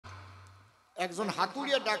একজন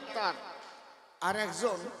হাতুড়িয়া ডাক্তার আর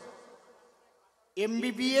একজন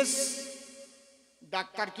MBBS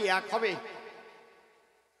doctor কি এক হবে?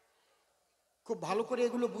 খুব ভালো করে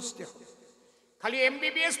এগুলো বুঝতে হবে। খালি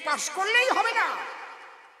এমবিবিএস পাস করলেই হবে না।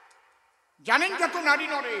 জানেন যত নারী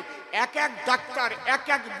নরে এক এক ডাক্তার এক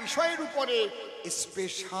এক বিষয়ের উপরে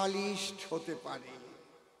স্পেশালিস্ট হতে পারে।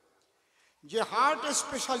 যে হার্ট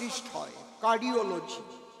স্পেশালিস্ট হয়, কার্ডিওলজি,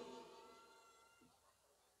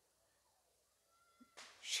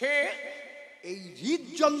 সে এই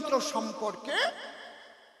হৃদযন্ত্র সম্পর্কে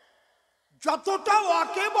যতটা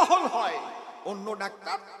ওয়াকিবহাল হয় অন্য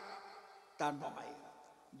ডাক্তার তা নয়।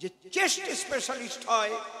 যে চেস্ট স্পেশালিস্ট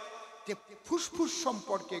হয়, যে ফুসফুস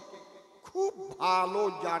সম্পর্কে খুব ভালো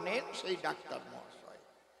জানেন সেই ডাক্তার মহাশয়।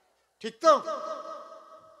 ঠিক তো?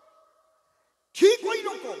 ঠিক ওই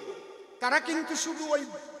রকম তারা কিন্তু শুধু ওই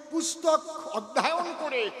পুস্তক অধ্যয়ন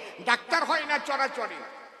করে ডাক্তার হয় না। চরাচরে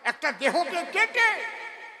একটা দেহকে কেটে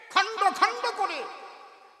খণ্ড খণ্ড করে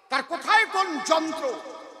তার কোথায় কোন যন্ত্র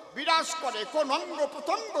বিরাজ করে, কোন অঙ্গ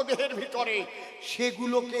প্রত্যঙ্গ দেহের ভিতরে,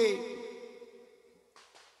 সেগুলোকে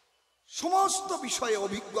সমস্ত বিষয়ে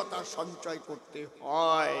অভিজ্ঞতা সঞ্চয় করতে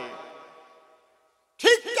হয়।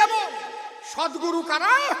 ঠিক যেমন সদ্গুরু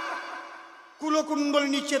কারা?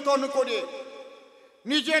 কুলকুণ্ডলিনী চেতন করে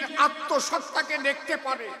নিজের আত্মসত্তাকে দেখতে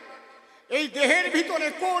পারে। এই দেহের ভিতরে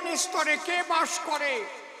কোন স্তরে কে বাস করে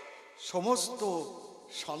সমস্ত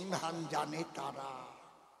সন্ধান জানে তারা।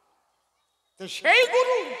 তো সেই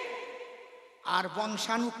গুরু আর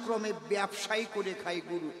বংশানুক্রমে ব্যবসায়ী করে খায়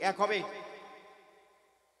গুরু এক হবে?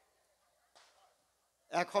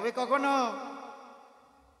 এক হবে কখনো?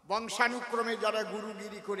 বংশানুক্রমে যারা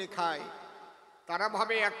গুরুগিরি করে খায় তারা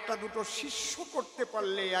ভাবে একটা দুটো শিষ্য করতে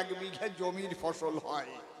পারলে 1 বিঘা জমির ফসল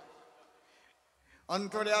হয়।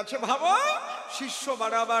 অন্তরে আছে ভাবো শিষ্য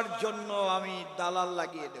বাড়াবার জন্য আমি দালাল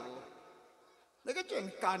লাগিয়ে দেব। দেখেছেন?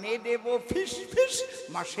 কানে দেব ফিস ফিস,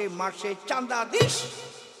 মাসে মাসে চাঁদা দিস।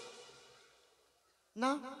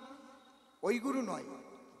 না, ওই গুরু নয়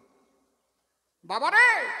বাবারে।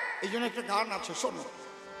 এই জন্য একটা গান আছে, শোনো।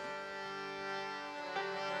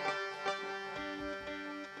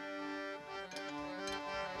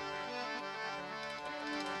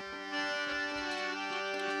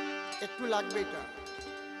 একটু লাগবে এটা।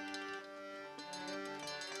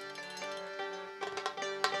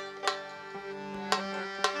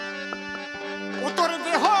 ও তোর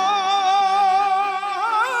দেহ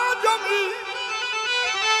জমি,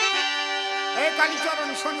 এ কালীচরণ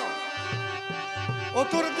শোনো। ও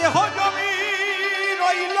তোর দেহ জমি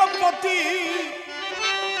রইল পতি,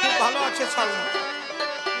 খুব ভালো আছে সালমা।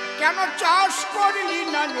 কেন চাষ করলি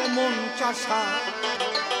না মন চাষা?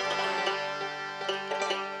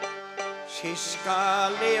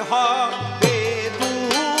 শেষকালে হবে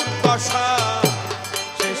দুর্দশা,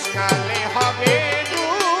 শেষকালে হবে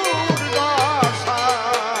দুর্দশা,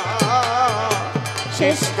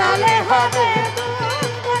 শেষকালে হবে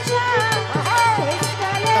দুর্দশা,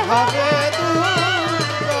 শেষকালে হবে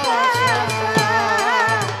দুর্দশা।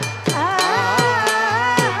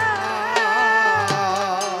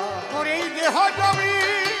 তোর এই দেহ জমি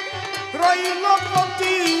রইল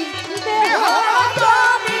পতি, দেহ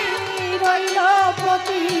জমি রইল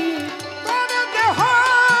পতি, তোর দেহ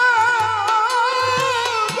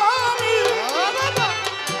জমি।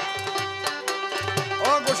 ও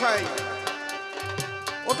গোসাই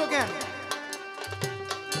ওটো কেন?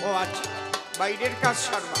 ও আচ্ছা, বাইরের কাজ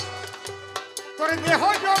সারবা। তোর দেহ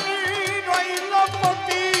জমি রইল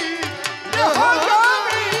পতি, দেহ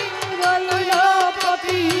জমি রইল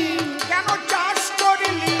পতি, কেন চাষ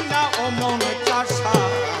করিলি না ও মন চাষা?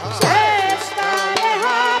 শেষকালে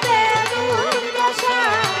হবে দুর্দশা,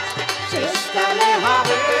 শেষকালে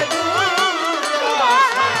হবে দুর্দশা।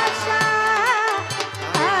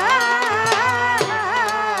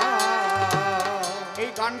 এই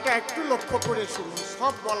গানটা একটু লক্ষ্য করে শুনুন,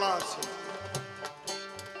 সব বলা আছে।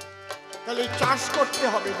 তাহলে চাষ করতে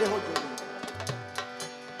হবে দেহ জমি।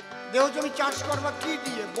 দেহ জমি চাষ করবা কি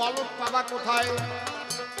দিয়ে? বলদ পাবা কোথায়?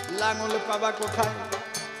 লাঙল পাবা কোথায়?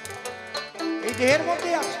 এই দেহের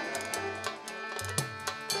মধ্যে আছে।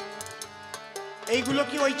 এইগুলো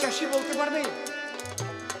কি ওই চাষি বলতে পারবে?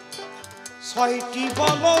 6টি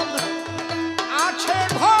বলদ আছে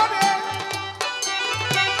ঘরে,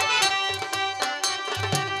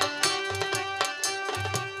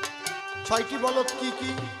 6টি বলদ কি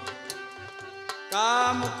কি?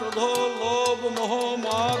 কাম, ক্রোধ, লোভ, মোহ,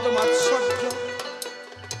 মদ, মাৎসর্য।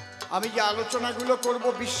 আমি যে আলোচনাগুলো করব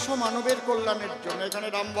বিশ্ব মানবের কল্যাণের জন্য। এখানে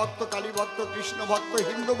রাম ভক্ত, কালী ভক্ত, কৃষ্ণ ভক্ত,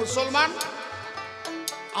 হিন্দু, মুসলমান,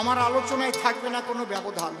 আমার আলোচনায় থাকবে না কোনো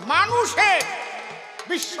ব্যবধান। মানুষের,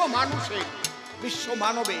 বিশ্ব মানুষের, বিশ্ব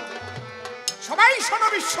মানবের সবাই শোনো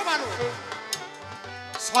বিশ্ব মানুষ,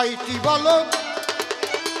 6টি বলো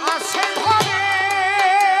আছে ঘরে,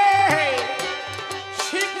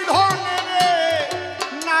 সিংহনে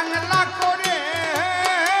নাংলা করে,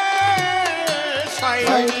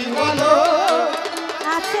 6টি বলো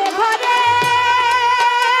আছে ঘরে,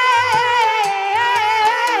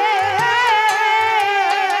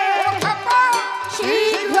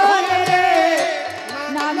 সিংহনে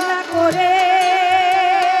নাংলা করে,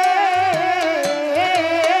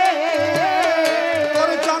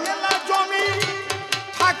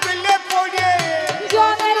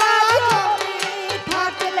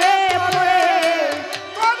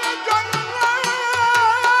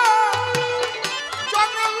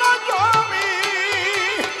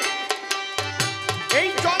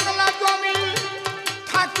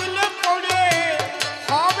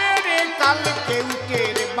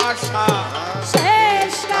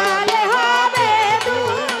 শেষকালে হবে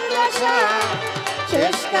দুর্দশা,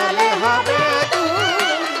 শেষকালে হবে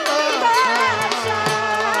দুর্দশা।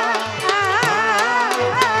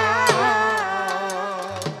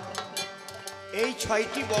 এই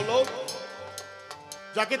 6টি বলো,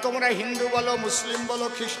 যাকে তোমরা হিন্দু বলো, মুসলিম বলো,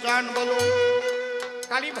 খ্রিস্টান বলো,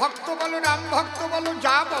 কালী ভক্ত বলো, রাম ভক্ত বলো,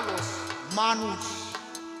 যা বলো, মানুষ,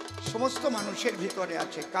 সমস্ত মানুষের ভিতরে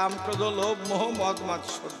আছে কাম, ক্রোধ, লোভ, মোহ, মদ,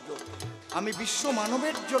 মাৎসর্য। আমি বিশ্ব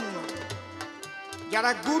মানবের জন্য,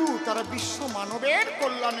 যারা গুরু তারা বিশ্ব মানবের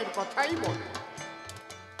কল্যাণের কথাই বলে,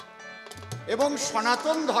 এবং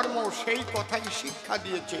সনাতন ধর্ম সেই কথাই শিক্ষা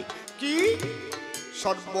দিয়েছে। কি?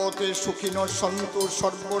 সর্বতে সুখিন সন্তু,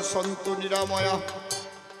 সর্বসন্তু নিরাময়া।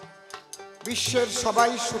 বিশ্বের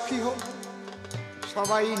সবাই সুখী হোক,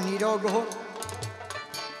 সবাই নিরোগ হোক,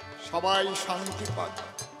 সবাই শান্তি পাক,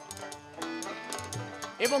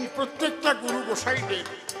 এবং প্রত্যেকটা গুরু গোসাইদের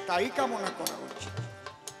তাই কামনা করা উচিত।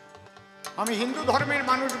 আমি হিন্দু ধর্মের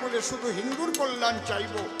মানুষ বলে শুধু হিন্দুর কল্যাণ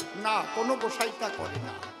চাইব না, কোনো গোসাই তা করে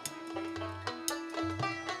না।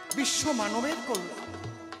 বিশ্ব মানবের কল্যাণ।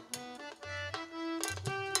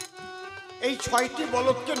 এই 6টি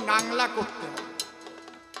বলদকে নাংলা করতে হবে,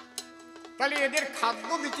 তাহলে এদের খাদ্য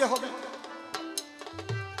দিতে হবে।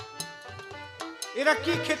 এরা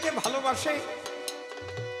কি খেতে ভালোবাসে,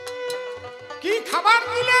 কি খাবার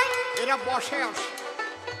দিলে এরা বসে আসে।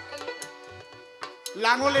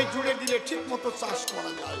 লাঙলে জুড়ে দিলে ঠিক মতো চাষ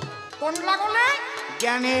করা যায়। কোন লাঙলে?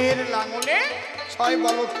 জ্ঞানের লাঙলে 6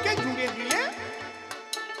 বলদকে জুড়ে দিলে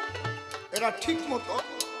এরা ঠিক মতো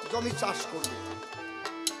জমি চাষ করবে।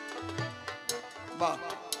 বাহ,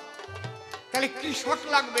 তাহলে কৃষক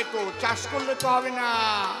লাগবে তো, চাষ করলে তো হবে না।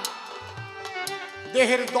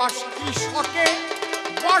 দেহের 10 কৃষকে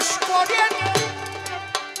বশ করে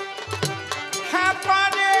খেপা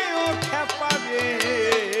রে, ও খেপা রে,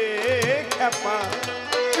 খেপা।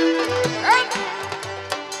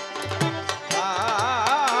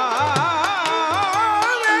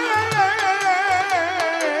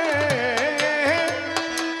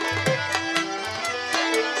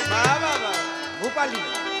 ভূপালী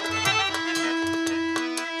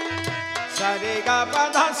সারে গা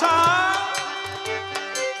বাধা সা,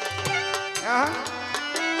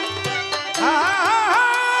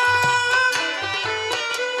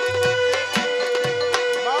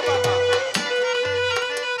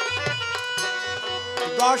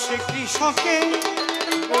 দশ কৃষকে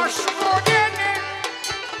বশ করে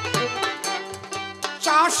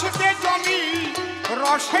চাষ দে জমি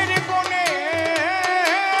রসের বনে।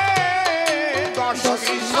 10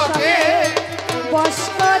 কৃষকে বশ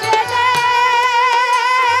করে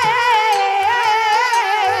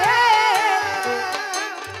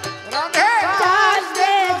চাষ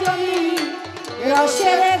দে জমি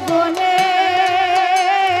রসের বনে।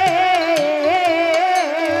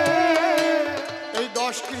 এই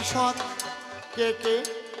 10 কৃষক কে কে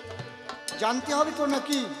জানতে হবে তো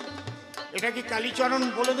নাকি? এটা কি কালীচরণ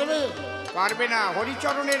বলে দেবে? পারবে না।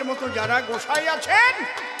 হরিচরণের মতো যারা গোসাই আছেন,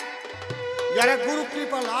 যারা গুরু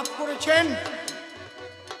কৃপা লাভ করেছেন,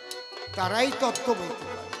 তারাই তত্ত্ব বলতে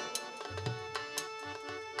পারে।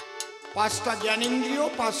 5টা জ্ঞানেন্দ্রিয়,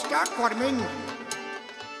 5টা কর্মেন্দ্রিয়,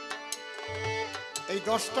 এই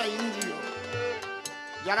 10টা ইন্দ্রিয়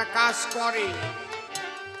যারা কাজ করে,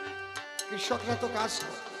 কৃষকরা তো কাজ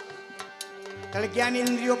করে। তাহলে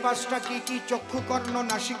জ্ঞানেন্দ্রিয় 5টা কি কি? চক্ষু, কর্ণ,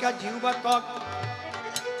 নাসিকা, জিহ্বা, ত্বক।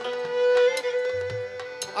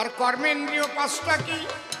 আর কর্মেন্দ্রিয় 5টা কি?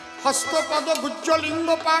 হস্ত, পদ, ভুজ, লিঙ্গ,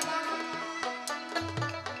 পাক।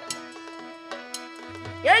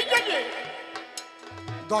 এই যে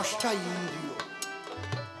 10টা ইন্দ্রিয়,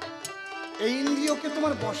 এই ইন্দ্রিয়কে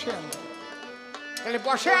তোমার বশে আনতে। তাহলে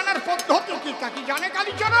বশে আনার পদ্ধতি কি তা কি জানে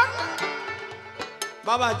কালীচরণ?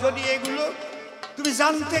 বাবা, যদি এগুলো তুমি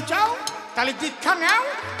জানতে চাও তাহলে দীক্ষা নাও।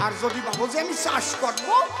 আর যদি ভাবো যে আমি চাষ করব,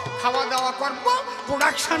 খাওয়া দাওয়া করব,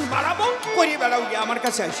 প্রোডাকশন বাড়াবো, করে বেড়াও গিয়ে আমার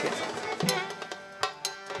কাছে আসে।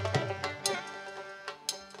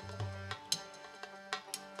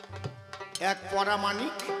 এক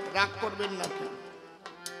পরামানিক, রাগ করবেন না কেউ,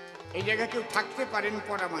 এই জায়গায় কেউ থাকতে পারেন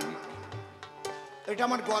পরামানিক, এটা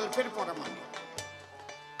আমার গল্পের পরামানিক।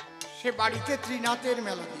 সে বাড়িতে ত্রিনাথের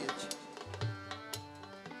মেলা দিয়েছে।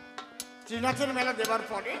 ত্রিনাথের মেলা দেওয়ার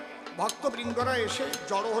পরে ভক্তবৃন্দরা এসে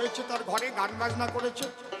জড়ো হয়েছে তার ঘরে, গান বাজনা করেছে।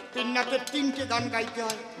 ত্রিনাথের 3টে গান গাইতে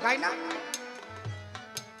হয়, গায় না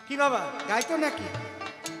কি বাবা? গাইতো নাকি?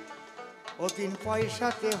 ও 3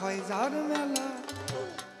 পয়সাতে হয় যার মেলা,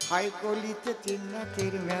 হাই কলিতে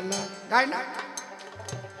ত্রিনাথের মেলা, গায় না?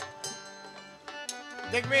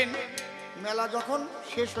 দেখবেন মেলা যখন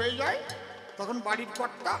শেষ হয়ে যায় তখন বাড়ির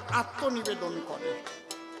কর্তা আত্মনিবেদন করে,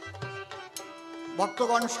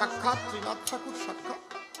 ভক্তগণ সাক্ষাৎ, ত্রিনাথ ঠাকুর সাক্ষাৎ।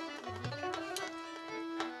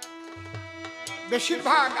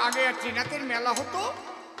 বেশিরভাগ আগে ত্রিনাথের মেলা হতো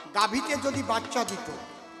গাভীতে যদি বাচ্চা দিত,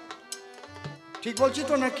 ঠিক বলছি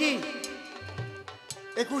তো নাকি?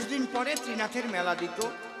 21 দিন পরে ত্রিনাথের মেলা দিত,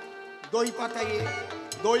 দই পাতাইয়ে,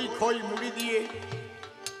 দই খই মুড়ি দিয়ে।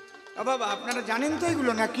 বাবা আপনারা জানেন তো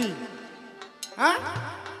এগুলো নাকি? হ্যাঁ,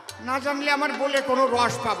 না জানলে আমার বলে কোনো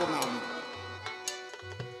রস পাবো না আমি।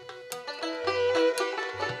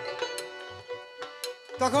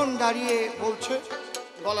 তখন দাঁড়িয়ে বলছে,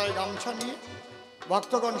 গলায় গামছা নিয়ে,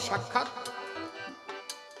 ভক্তগণ সাক্ষাৎ,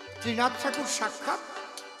 ত্রিনাথ ঠাকুর সাক্ষাৎ,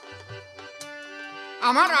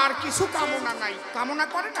 আমার আর কিছু কামনা নাই। কামনা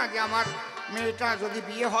করে না যে আমার মেয়েটা যদি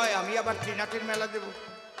বিয়ে হয় আমি আবার ত্রিনাথের মেলা দেব,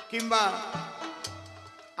 কিংবা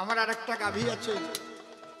আমার আর একটা গাভী আছে,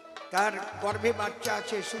 তার গর্ভে বাচ্চা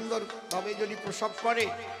আছে, সুন্দরভাবে যদি প্রসব করে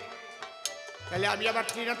তাহলে আমি আবার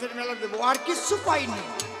ত্রিনাথের মেলা দেবো। আর কিছু পাইনি।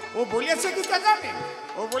 ও বলেছে কি তা জানেন?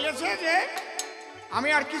 ও বলেছে যে আমি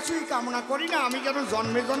আর কিছুই কামনা করি না, আমি যেন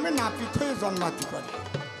জন্মে জন্মে নাপিত হয়ে জন্মাতে পারি।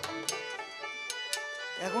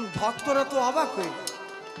 এখন ভক্তরা তো অবাক হয়ে,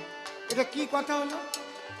 এটা কি কথা হলো?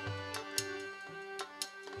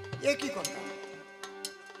 এ কি কথা?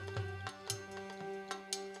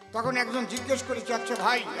 তখন একজন জিজ্ঞেস করেছে, আচ্ছা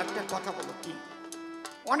ভাই একটা কথা বলো, কি?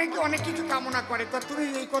 অনেকে অনেক কিছু কামনা করে, তা তুমি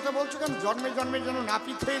এই কথা বলছো কেন, জন্মে জন্মে যেন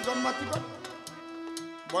নাপিত হয়ে জন্মাতে পারে?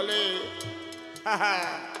 বলে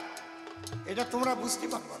এটা তোমরা বুঝতে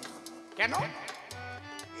পারবে না। কেন?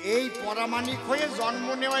 এই পরামানিক হয়ে জন্ম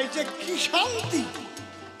নেওয়াই যে কি শান্তি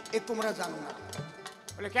এ তোমরা জানো না।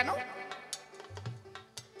 বলে কেন?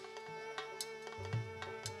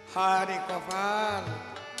 হারে কপাল,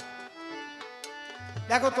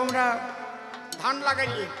 দেখো তোমরা ধান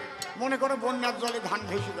লাগাইলে, মনে করো বন্যার জলে ধান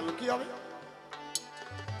ভেসে গেল, কি হবে?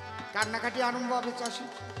 কান্নাকাটি আরম্ভ হবে চাষি।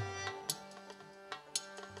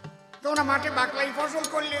 তোমরা মাঠে বাকলাই ফসল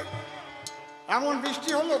করলে, এমন বৃষ্টি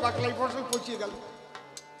হলো বাকলাই ফসল পচিয়ে গেল,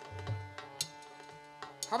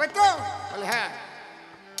 হবে তো? বলে হ্যাঁ।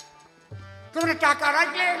 তোমরা টাকা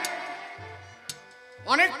রাখলে,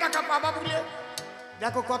 অনেক টাকা পাবা বলে,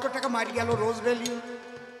 দেখো কত টাকা মারি গেল রোজ ভ্যালি,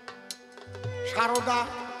 সারদা,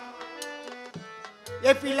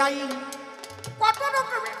 এপিলাইন, কত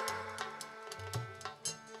রকমের।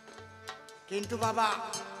 কিন্তু বাবা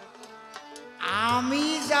আমি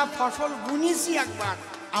যা ফসল বুনেছি একবার,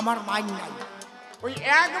 আমার মাইন নাই। ওই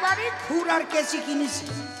একবারই খুর আর কেসি কিনেছি,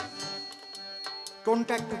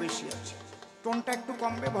 টোনটা একটু বেশি আছে, টোনটা একটু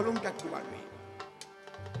কমবে, ভলিউমটা একটু বাড়বে।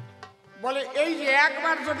 বলে এই যে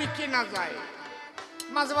একবার যদি কেনা যায়,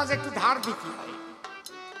 মাঝে মাঝে একটু ধার দিতে হয়,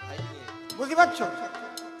 বুঝতে পারছো?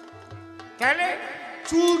 তাহলে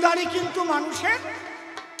চুলদারি কিন্তু মানুষের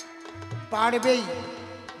পারবেই,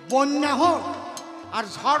 বন্যা হোক আর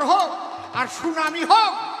ঝড় হোক আর সুনামি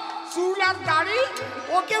হোক, চুল আর দাড়ি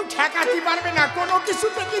ও কেউ ঠেকাতে পারবে না কোনো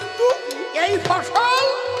কিছুতে, কিন্তু এই ফসল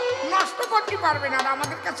নষ্ট করতে পারবে না।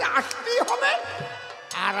 আমাদের কাছে আসতেই হবে,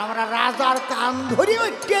 আর আমরা রাজার কান ধরে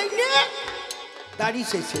ওই টেনে দাড়ি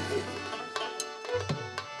শেষে দেব।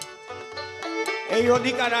 এই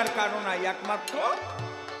অধিকার আর কারো নাই, একমাত্র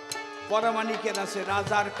পরামানিকের আছে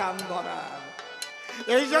রাজার কান ধরার।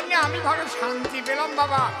 এই জন্য আমি ঘরে শান্তি পেলাম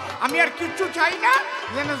বাবা, আমি আর কিচ্ছু চাই না,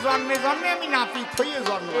 যেন জন্মে জন্মে আমি নাপিত হয়ে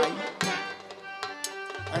জন্মাই।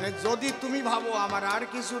 মানে যদি তুমি ভাবো আমার আর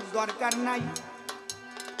কিছুর দরকার নাই,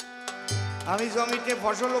 আমি জমিতে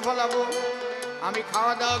ফসলও ফলাবো, আমি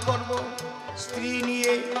খাওয়া দাওয়া করবো, স্ত্রী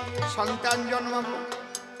নিয়ে সন্তান জন্মাবো,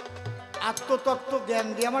 আত্মতত্ত্ব জ্ঞান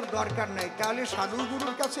দিয়ে আমার দরকার নাই, তাহলে সাধু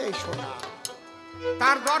গুরুর কাছে এসো না,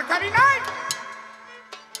 তার দরকারই নাই।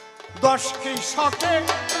 10 কি শখে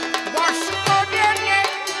 10 করে নে,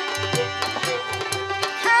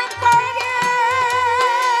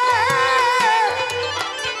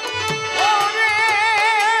 ও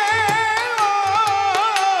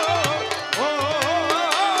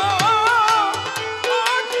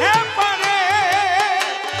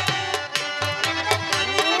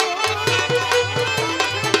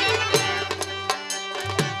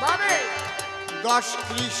 10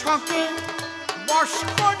 কৃষকে বশ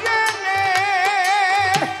করে নে,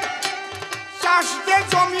 চাষ দে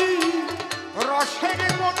জমি রসের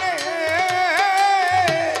গুণে,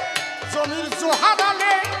 জমির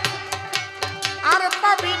জোহারালে আর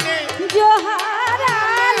পাবি নে,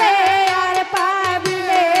 জোহারালে আর পাবি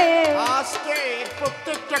নে। আজকে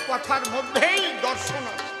প্রত্যেকটা কথার মধ্যেই দর্শন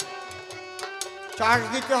আছে। চাষ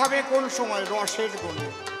দিতে হবে কোন সময়? রসের গুণে।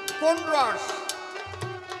 কোন রস?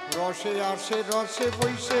 রসে আসে রসে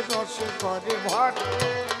বৈশে রসে করে ভর,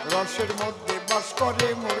 রসের মধ্যে বাস করে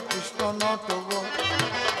মোর কৃষ্ণ নটবর।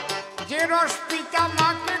 যে রস পিতা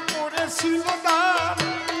মাকে করেছিল দান,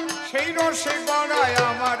 সেই রসে গড়ায়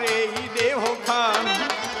আমার এই দেহ খান।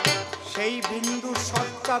 সেই বিন্দু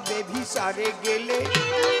সত্তা বেভিচারে গেলে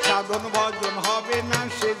সাধন ভজন হবে না,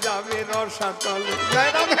 সে যাবে রসাতলে।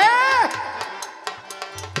 জয় রাধে।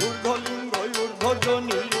 ঊর্ধ্বলিঙ্গ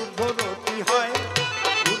ঊর্ধ্বজনী ঊর্ধ্বরতি হয়,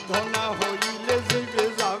 ঊর্ধ্ব না হইলে জীবে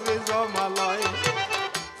যাবে জমালয়।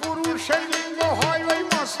 পুরুষের লিঙ্গ হয় ওই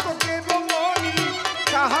মস্তকের মণি,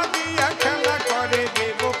 তাহা দিয়া খেলা করে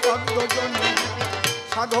দেব পদ্মজনী।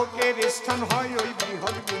 সাধকের স্থান হয় ওই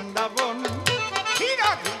বৃহৎ বৃন্দাবন,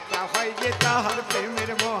 ক্ষীরাধিকা হয় যে তাহার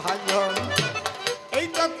প্রেমের মহাজন। এই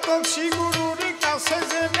তত্ত্ব শ্রী গুরুর কাছে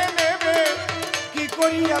জেনে নেবে, কি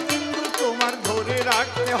করিয়া বিন্দু তোমার ধরে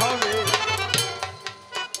রাখতে হবে।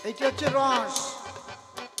 এইটা হচ্ছে রস।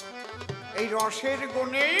 এই রসের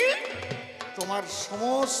গুণেই তোমার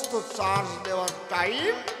সমস্ত চাষ দেওয়ার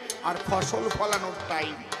টাইম আর ফসল ফলানোর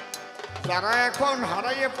টাইম। যারা এখন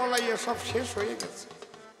হারাইয়ে পলাইয়ে সব শেষ হয়ে গেছে,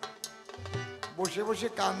 বসে বসে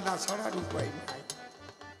কান্না ছাড়ার উপায় নাই।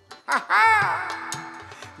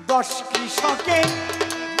 10 কৃষকে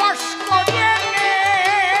বশ করে নে,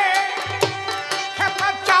 খেপা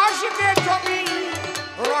চাষ দে জমি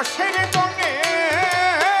রসের গুণে,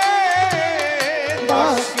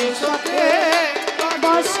 10 কৃষকে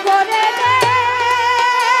বশ করে নে,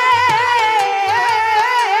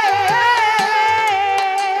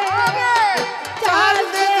 চাষ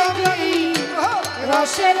দে জমি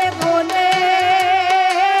রসের গুণে।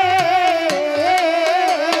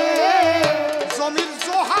 জমির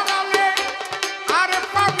জোহারালে আর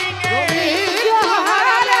পাবি নে,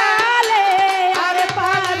 জোহারালে আর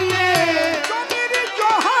পাবি নে। জমির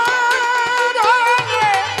জোহারালে,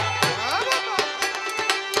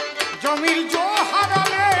 জমির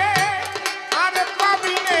জোহারালে আর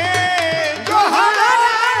পাবি নে,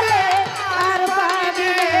 জোহারালে আর পাবি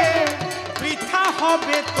নে। বৃথা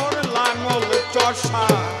হবে তোর লাঙল চষা,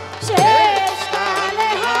 শেষকালে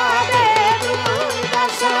হবে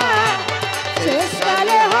দুর্দশা,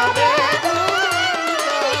 শেষকালে হবে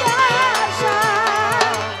দুর্দশা।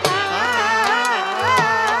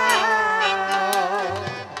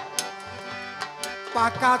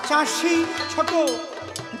 পাকা চাষি ছোট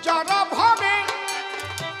যারা ভাবে,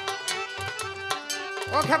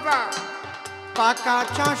 ও খেপা, পাকা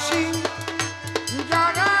চাষি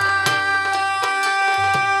যারা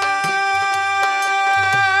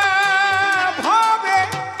ভাবে,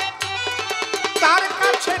 তার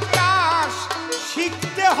কাছে চাষ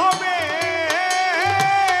শিখতে হবে।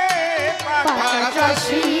 পাকা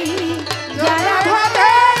চাষি যারা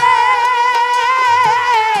ভাবে,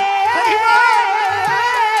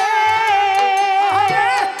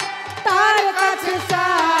 তার কাছে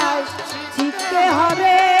চাষ শিখতে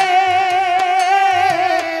হবে।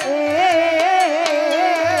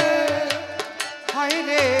 হয়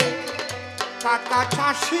রে পাকা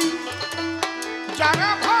চাষি যারা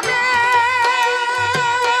ভাবে,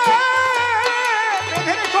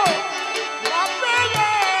 বেঁধে রেখো, ভাবে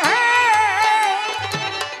রে,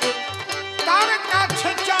 তার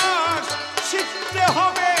কাছে চাষ শিখতে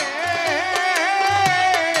হবে।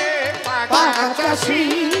 পাকা চাষি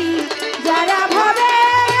যারা ভাবে,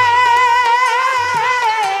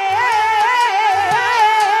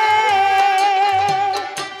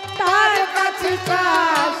 তার কাছে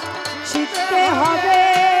চাষ শিখতে হবে।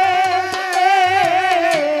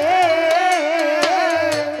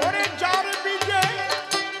 ওরে যার বীজে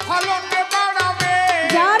ফলন বাড়াবে,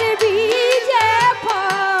 যার বীজে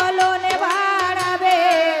ফলন বাড়াবে।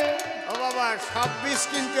 ও বাবা, সব বীজ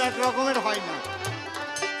কিন্তু এক রকমের হয় না।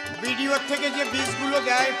 ভিডিও থেকে যে বীজগুলো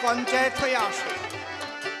দেয় পঞ্চায়েত হয়ে আসে।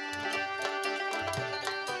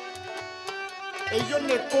 এই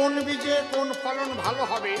জন্যে কোন বীজে কোন ফলন ভালো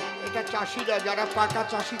হবে এটা চাষিরা, যারা পাকা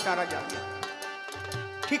চাষি তারা জানে,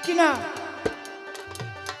 ঠিক কিনা?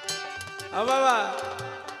 বাবা,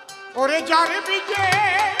 ওরে যার বীজে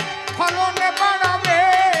ফলন বাড়াবে,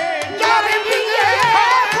 যার বীজে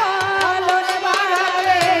ফলন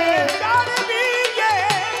বাড়াবে, যার বীজে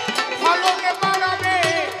ফলন বাড়াবে,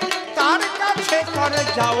 তার কাছে করে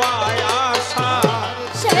যাওয়ায় আসা।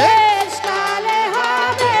 শেষকালে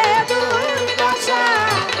হবে দুর্দশা,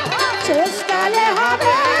 শেষকালে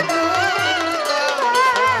হবে দুর্দশা।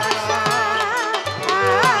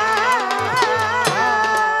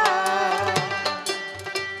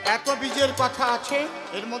 এত বীজের কথা আছে,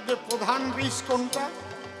 এর মধ্যে প্রধান বীজ কোনটা?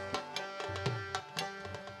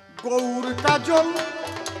 গৌর কাজল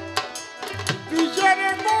বীজের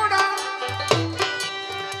গোড়া।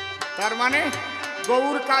 তার মানে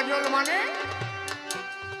গৌর কাজল মানে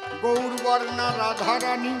গৌর বর্ণা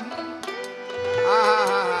রাধারানী,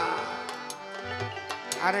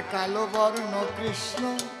 আর কালো বর্ণ কৃষ্ণ।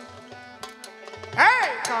 হ্যাঁ,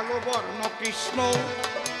 কালো বর্ণ কৃষ্ণ।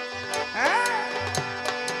 হ্যাঁ,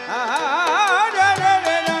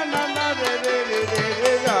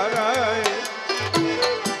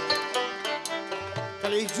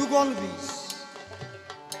 তাহলে এই যুগল বীজ,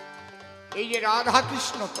 এই যে রাধা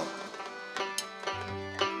কৃষ্ণ তো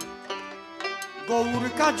গৌর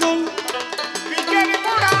কাজল বীজের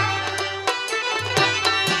গোড়া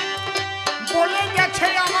বলে গেছে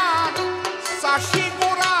আমার শাশি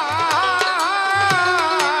গোড়া।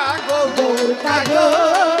 গৌর কাজল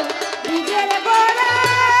বীজের গোড়া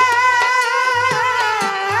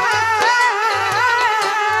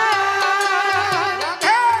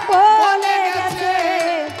বলে গেছে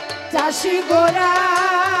চাষি গোড়া।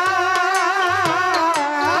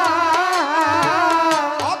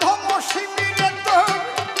 অধম শিবিরে তোর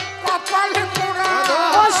কপাল পোড়া,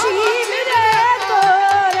 অসীম রে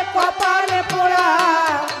তোর কপাল পোড়া,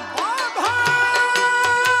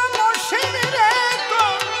 অধম শিবিরে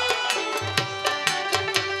তোর,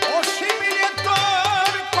 অসীমিরে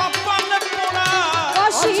তোর কপাল পোড়া।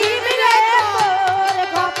 অসীম রে তোর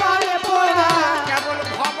কপাল পোড়া। কেবল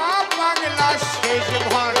ভাবা পাগলা শেষ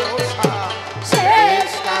ভরসা।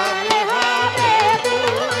 শেষকালে হবে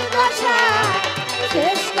দুর্দশা,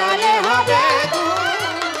 শেষকালে হবে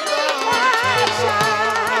দুর্দশা।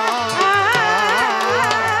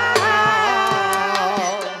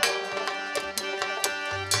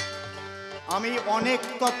 আমি অনেক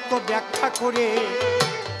তত্ত্ব ব্যাখ্যা করে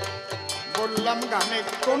বললাম গানে,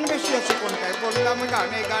 কোন বেশি আছে কোনটায় বললাম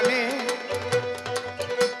গানে গানে,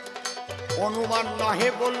 অনুমান নহে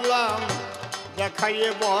বললাম দেখাইয়ে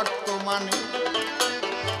বর্তমানে।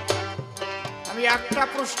 আমি একটা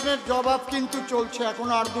প্রশ্নের জবাব কিন্তু চলছে, এখন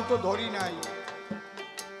আর দুটো ধরি নাই।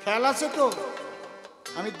 খেয়াল আছে তো?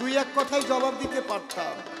 আমি দুই এক কথায় জবাব দিতে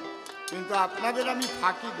পারতাম, কিন্তু আপনাদের আমি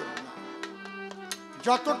ফাঁকি দেব না।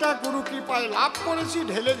 যতটা গুরু কৃপায় লাভ করেছি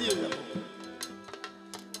ঢেলে দিয়ে যাব।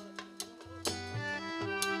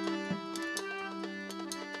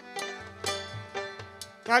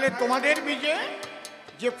 তাহলে তোমাদের বীজে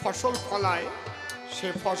যে ফসল ফলায় সে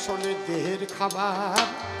ফসলে দেহের খাবার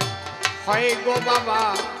হয় গো বাবা,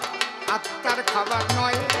 আত্মার খাবার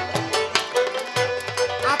নয়।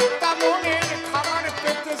 আত্মা মনের খাবার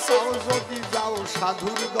পেতে চাও যদি যাও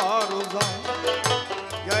সাধুর দরজায়।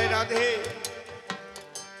 জয় রাধে।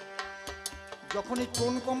 যখনই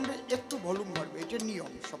টোন কমবে একটু ভলিউম বাড়বে, এটা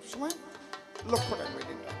নিয়ম, সবসময় লক্ষ্য রাখবে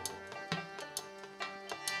এটা।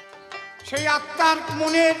 সেই আত্মার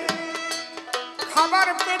মনের খাবার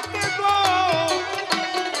পেতে গো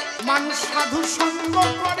মানুষ সাধু সঙ্গ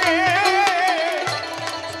করে,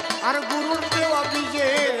 আর গুরুর দেওয়া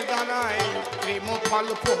বীজের দ্বারায় প্রেম ফল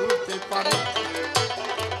ফলতে পারে।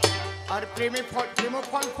 আর প্রেম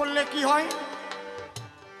ফল ফললে কি হয়?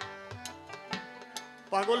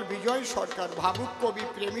 পাগল বিজয় সরকার, ভাবুক কবি,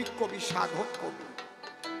 প্রেমিক কবি, সাধক কবি,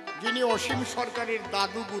 যিনি অসীম সরকারের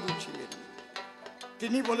দাদু গুরু ছিলেন,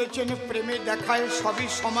 তিনি বলেছেন প্রেমে দেখায় সবই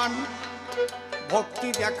সমান, ভক্তি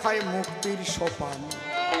দেখায় মুক্তির সোপান।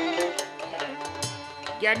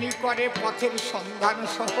 জ্ঞানী করে পথের সন্ধান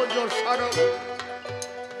সহজ সরল,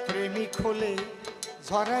 প্রেমিক হলে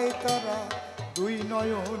ঝরায় তারা দুই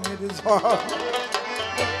নয়নের ঝড়।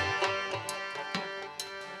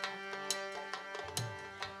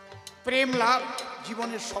 প্রেম লাভ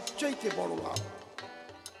জীবনের সবচাইতে বড় লাভ।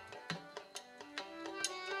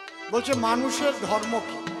 বলছে মানুষের ধর্ম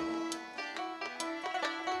কি?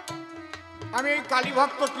 আমি এই কালী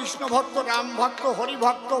ভক্ত, কৃষ্ণ ভক্ত, রাম ভক্ত, হরি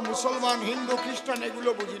ভক্ত, মুসলমান, হিন্দু, খ্রিস্টান এগুলো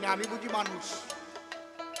বুঝি না। আমি বুঝি মানুষ।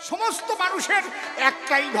 সমস্ত মানুষের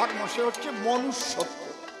একটাই ধর্ম, সে হচ্ছে মনুষ্যত্ব।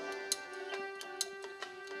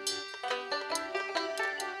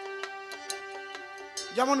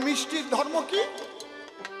 যেমন মিষ্টির ধর্ম কি?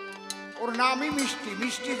 ওর নামই মিষ্টি,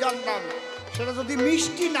 মিষ্টি যার নাম, সেটা যদি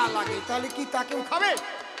মিষ্টি না লাগে তাহলে কি তাকেও খাবে?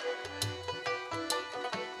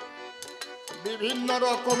 বিভিন্ন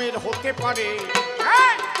রকমের হতে পারে,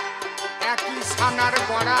 একই ছানার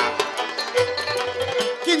গড়া,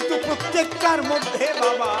 কিন্তু প্রত্যেকটার মধ্যে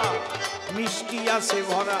বাবা মিষ্টি আছে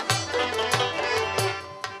ভরা।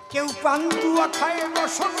 কেউ পান্তুয়া খায়,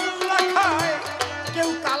 রসগোল্লা খায়, কেউ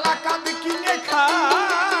কালাকাঁদ কিনে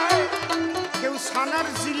খায়, কেউ ছানার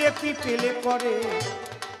জিলেপি পেলে পরে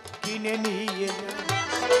কিনে নিয়ে যায়,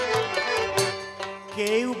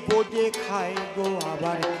 কেউ বোঁদে খায় গো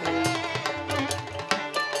আবার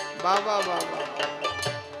বাবা বাবা,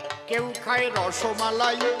 কেউ খায়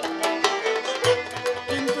রসমালাই,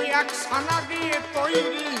 কিন্তু এক ছানা দিয়ে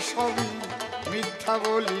তৈরি সবই মিথ্যা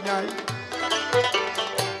বলি নাই।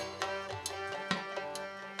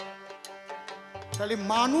 তাহলে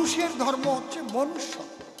মানুষের ধর্ম হচ্ছে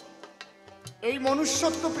মনুষ্যত্ব। এই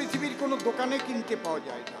মনুষ্যত্ব পৃথিবীর কোনো দোকানে কিনতে পাওয়া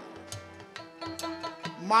যায় না।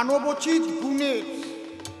 মানবোচিত গুণের,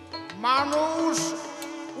 মানুষ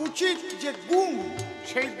উচিত যে গুণ,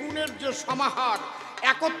 সেই গুণের যে সমাহার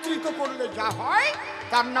একত্রিত করলে যা হয়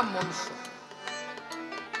তার নাম মনুষ্য।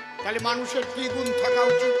 তাহলে মানুষের কি গুণ থাকা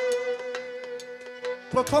উচিত?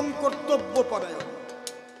 প্রথম কর্তব্য পরায়ণ।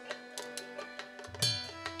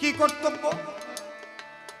 কি কর্তব্য?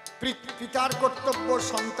 পিতার কর্তব্য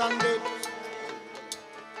সন্তানদের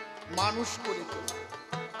মানুষ করে তোলা।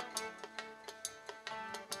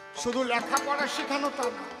 শুধু লেখাপড়া শেখানো তা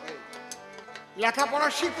না, লেখাপড়া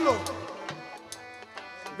শিখলো,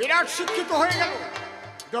 বিরাট শিক্ষিত হয়ে গেল,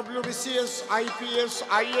 WBCS, IPS,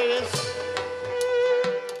 IAS,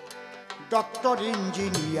 doctor,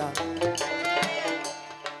 engineer,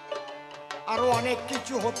 আরো অনেক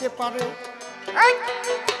কিছু হতে পারে,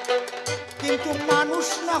 কিন্তু মানুষ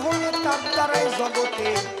না হলে তার দ্বারাই জগতে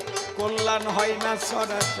কল্যাণ হয় না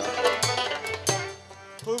সরাসরি।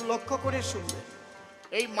 খুব লক্ষ্য করে শুনবে,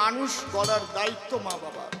 এই মানুষ গড়ার দায়িত্ব মা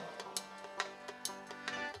বাবার।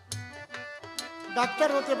 ডাক্তার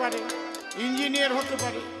হতে পারে, ইঞ্জিনিয়ার হতে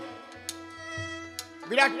পারে,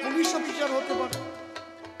 বিরাট পুলিশ অফিসার হতে পারে,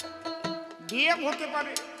 DM হতে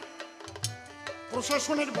পারে,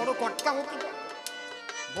 প্রশাসনের বড় কর্তা হতে পারে,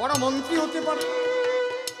 বড় মন্ত্রী হতে পারে,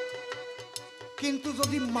 কিন্তু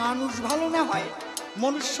যদি মানুষ ভালো না হয়,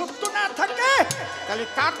 মনুষ্যত্ব না থাকে, তাহলে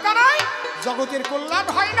তার দ্বারাই জগতের কল্যাণ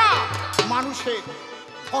হয় না, মানুষের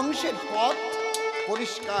ধ্বংসের পথ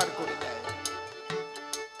পরিষ্কার করে দেয়।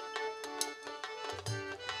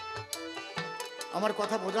 আমার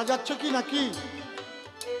কথা বোঝা যাচ্ছে কি নাকি?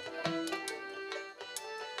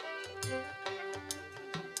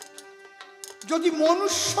 যদি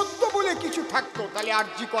মনুষ্যত্ব বলে কিছু থাকতো, তাহলে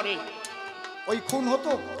আরজি করে ওই খুন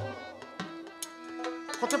হতো?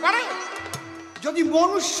 হতে পারে? যদি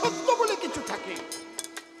মনুষ্যত্ব বলে কিছু থাকে,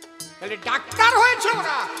 তাহলে ডাক্তার হয়েছে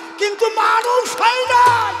ওরা, কিন্তু মানুষ হয় না,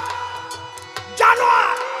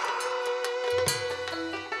 জানোয়ার।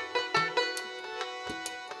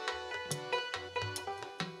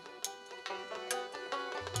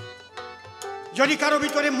 যদি কারো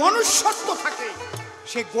ভিতরে মনুষ্যত্ব থাকে,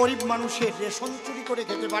 সে গরিব মানুষের রেশন চুরি করে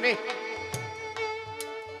খেতে পারে?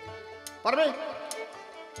 পারবে?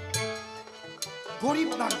 গরিব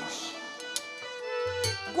মানুষ,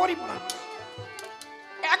 গরিব মানুষ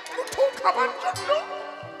এক মুঠো খাবার জন্য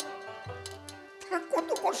কত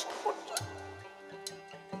কষ্ট করছে।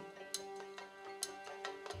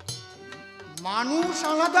 মানুষ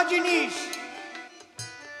আলাদা জিনিস।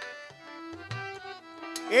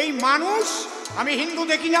 এই মানুষ, আমি হিন্দু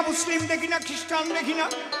দেখি না, মুসলিম দেখি না, খ্রিস্টান দেখি না,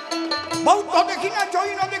 বৌদ্ধ দেখি না,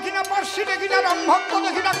 জৈন দেখি না, পার্সি দেখি না, রাম ভক্ত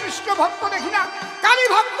দেখি না, কৃষ্ণ ভক্ত দেখি না, কালী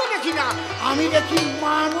ভক্ত দেখি না, আমি দেখি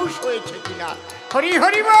মানুষ হয়েছে কিনা। হরি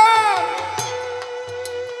হরি বল।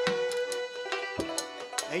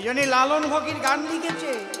 এই জন্য লালন ফকির গান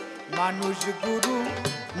লিখেছে, মানুষ গুরু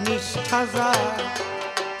নিষ্ঠা যায়,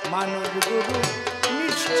 মানুষ গুরু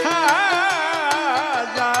নিষ্ঠা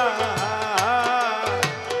যায়,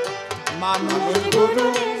 মানুষ গুরু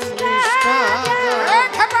নিষ্ঠা যায়,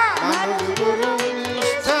 মানুষ গুরু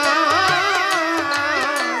নিষ্ঠা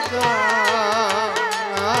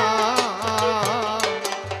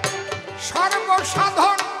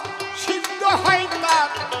সর্বসাধন সিদ্ধ হয় তার,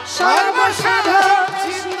 সর্বসাধন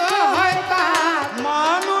সিদ্ধ হয় তার,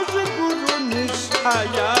 মানুষ গুরু নিষ্ঠা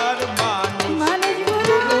যার, মানুষ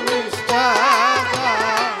গুরু নিষ্ঠা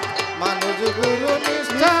যার, মানুষ গুরু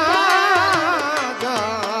নিষ্ঠা।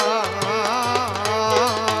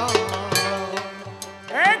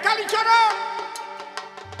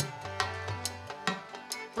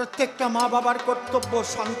 প্রত্যেকটা মা বাবার কর্তব্য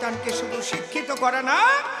সন্তানকে শুধু শিক্ষিত করা না,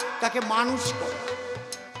 তাকে মানুষ করা।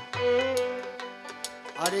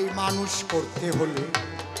 আর এই মানুষ করতে হলে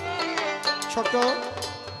ছোট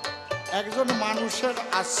একজন মানুষের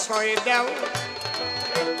আশ্রয় দাও।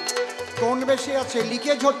 কোন বেশি আছে?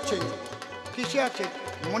 লিকেজ হচ্ছে, কিসে আছে?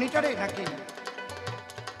 মনিটরে নাকি?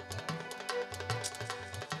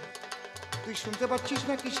 তুই শুনতে পাচ্ছিস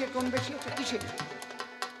না কিসের কোন বেশি আছে? কিসের?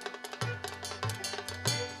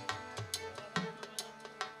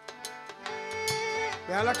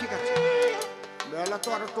 বেলা ঠিক আছে, বেলা তো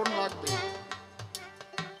আরো টোন লাগবে।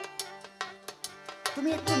 তুমি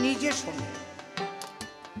একটু নিজে শোনো।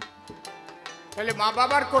 তাহলে মা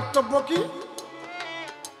বাবার কর্তব্য কি?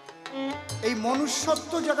 এই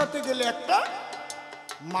মনুষ্যত্ব জগতে গেলে একটা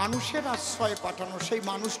মানুষের আশ্রয় পাঠানো, সেই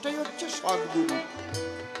মানুষটাই হচ্ছে সদ্গুরু।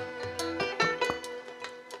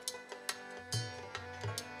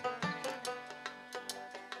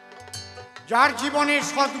 যার জীবনে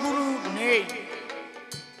সদ্গুরু নেই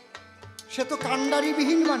সে তো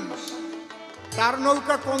কাণ্ডারিবিহীন মানুষ। তার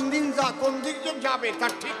নৌকা কোন দিক যে যাবে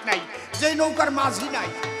তার ঠিক নাই। যেই নৌকার মাঝি নাই,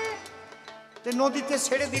 নদীতে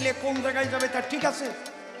ছেড়ে দিলে কোন জায়গায় যাবে তার ঠিক আছে?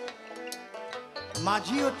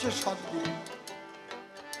 মাঝি হচ্ছে সদ্গুরু।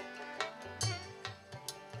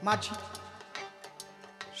 মাঝি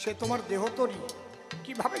সে তোমার দেহতরি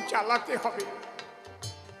কিভাবে চালাতে হবে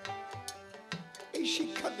এই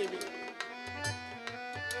শিক্ষা দেবে।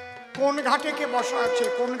 কোন ঘাটে কে বসা আছে,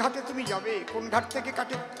 কোন ঘাটে তুমি যাবে, কোন ঘাট থেকে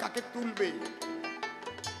কাকে তুলবে।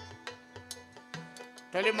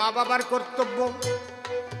 তাহলে মা বাবার কর্তব্য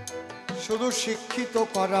শুধু শিক্ষিত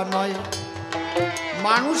করা নয়,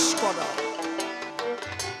 মানুষ করা।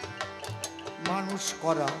 মানুষ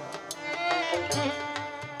করা।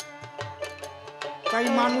 তাই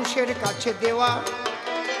মানুষের কাছে দেওয়া,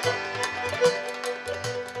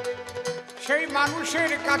 সেই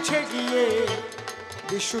মানুষের কাছে গিয়ে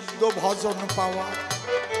বিশুদ্ধ ভজন পাওয়া।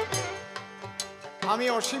 আমি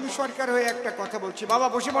অসীম সরকার হয়ে একটা কথা বলছি। বাবা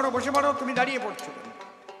বসে পড়ো, বসে পড়ো, তুমি দাঁড়িয়ে পড়ছো কেন?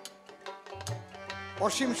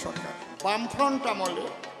 অসীম সরকার বামফ্রন্ট আমলে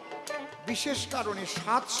বিশেষ কারণে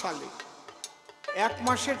 7 সালে 1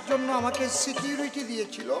 মাসের জন্য আমাকে সিকিউরিটি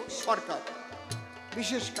দিয়েছিল সরকার,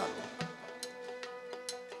 বিশেষ কারণ।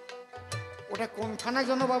 ওটা কোন থানা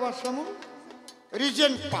জানো বাবা? শ্যামল,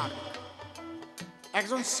 রিজেন্ট পার্ক।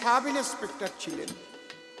 একজন সাব ইন্সপেক্টর ছিলেন,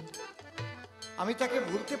 আমি তাকে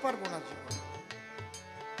ভুলতে পারবো না জীবন।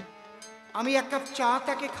 আমি 1 কাপ চা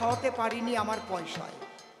তাকে খাওয়াতে পারিনি আমার পয়সায়।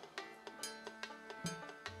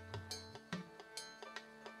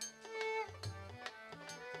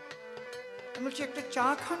 আমি বলছি একটা চা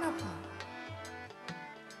খান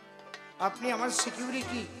আপনি আমার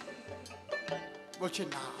সিকিউরিটি। বলছে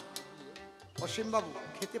না অসীম বাবু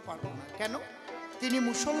খেতে পারবো না। কেন? তিনি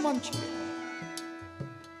মুসলমান ছিলেন।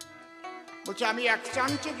 বলছে আমি এক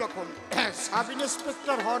চান্সে যখন সাব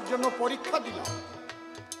ইন্সপেক্টর হওয়ার জন্য পরীক্ষা দিলাম,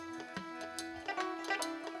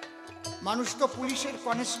 মানুষ তো পুলিশের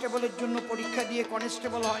কনস্টেবলের জন্য পরীক্ষা দিয়ে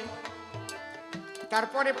কনস্টেবল হয়,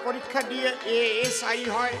 তারপরে পরীক্ষা দিয়ে এএসআই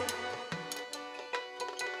হয়,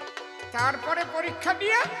 তারপরে পরীক্ষা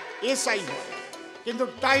দিয়ে এসআই হয়। কিন্তু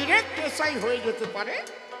ডাইরেক্ট এসআই হয়ে যেতে পারে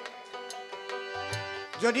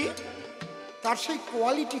যদি তার সেই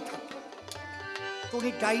কোয়ালিটি থাকে। তো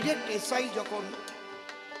উনি ডাইরেক্ট এসআই যখন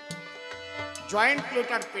জয়েন্ট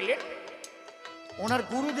লেটার পেলেন, ওনার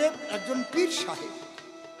গুরুদেব একজন পীর সাহেব,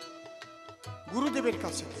 গুরুদেবের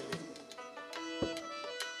কাছে গেলেন।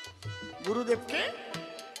 গুরুদেবকে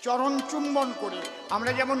চরণ চুম্বন করে,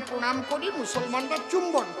 আমরা যেমন প্রণাম করি মুসলমানরা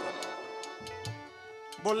চুম্বন করে,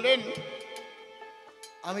 বললেন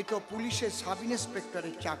আমি তো পুলিশের সাব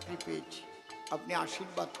ইন্সপেক্টরের চাকরি পেয়েছি, আপনি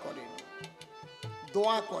আশীর্বাদ করেন,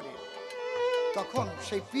 দোয়া করেন। তখন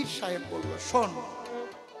সেই পীর সাহেব বলল, শোন,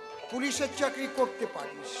 পুলিশের চাকরি করতে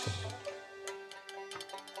পারিস,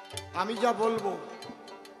 আমি যা বলবো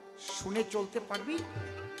শুনে চলতে পারবি,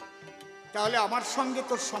 তাহলে আমার সঙ্গে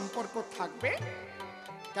তোর সম্পর্ক থাকবে,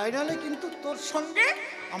 তাই নাহলে কিন্তু তোর সঙ্গে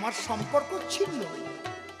আমার সম্পর্ক ছিন্ন হয়ে যাবে।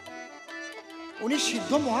 উনি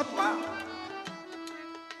সিদ্ধ মহাত্মা,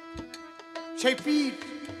 সেই পীর।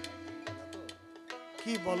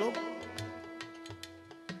 কি বলো?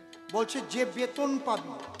 বলছে যে বেতন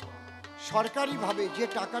পাবি সরকারি ভাবে, যে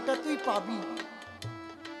টাকাটা তুই পাবি,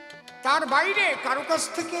 তার বাইরে কারো কাছ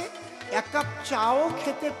থেকে 1 কাপ চাও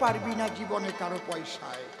খেতে পারবি না জীবনে কারো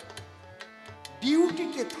পয়সায়,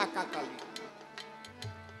 ডিউটিতে থাকাকালীন।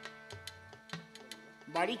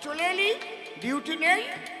 বাড়ি চলে এলি, ডিউটি নেই,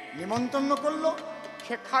 নিমন্ত্রণ করলো,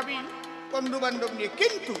 সে খাবি বন্ধু বান্ধব নিয়ে,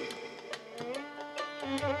 কিন্তু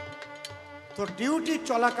তোর ডিউটি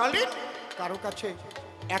চলাকালীন কারো কাছে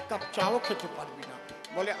 1 কাপ চাও খেতে পারবি না।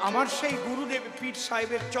 বলে আমার সেই গুরুদেব পীর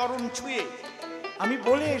সাহেবের চরণ ছুঁয়ে আমি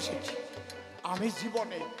বলে এসেছি, আমি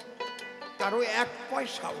জীবনে কারো 1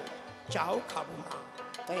 পয়সাও চাও খাবো না,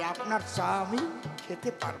 তাই আপনার চা আমি খেতে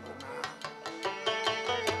পারবো না।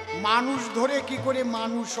 মানুষ ধরে কি করে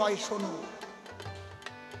মানুষ হয় শোনো,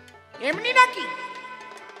 এমনি নাকি?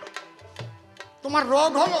 তোমার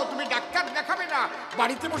রোগ হলো, তুমি ডাক্তার দেখাবে না,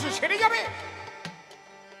 বাড়িতে বসে সেরে যাবে?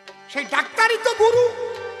 সেই ডাক্তারই তো গুরু।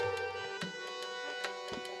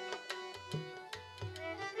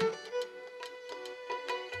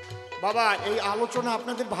 বাবা, এই আলোচনা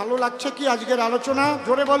আপনাদের ভালো লাগছে কি? আজকের আলোচনা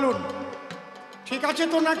জোরে বলুন, ঠিক আছে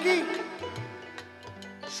তো নাকি?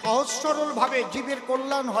 সহজ সরল ভাবে জীবের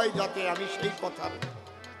কল্যাণ হয় যাতে, আমি সেই কথা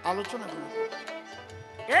আলোচনা করি।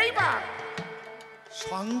 এইবার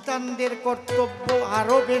সন্তানদের কর্তব্য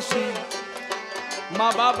আরো বেশি মা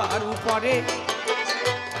বাবার উপরে,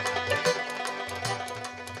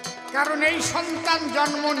 কারণ এই সন্তান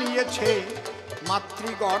জন্ম নিয়েছে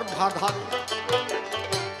মাতৃগর্ভাধারে,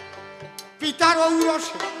 পিতার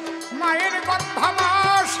ঔরসে, মায়ের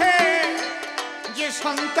গর্ভাবাসে যে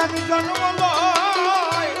সন্তান জন্ম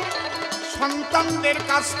লয়, সন্তানদের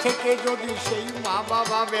কাছ থেকে যদি সেই মা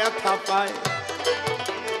বাবা ব্যথা পায়,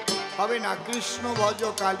 হবে না কৃষ্ণ ভজ,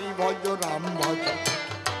 কালী ভজ, রাম ভজ,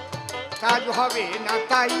 কাজ হবে না।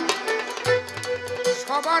 তাই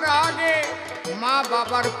সবার আগে মা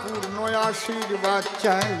বাবার পূর্ণ আশীর্বাদ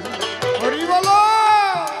চাই। হরি বলো।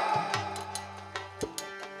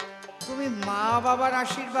 তুমি মা বাবার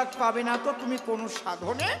আশীর্বাদ পাবে না তো তুমি কোনো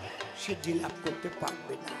সাধনে সিদ্ধি লাভ করতে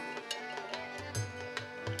পারবে না।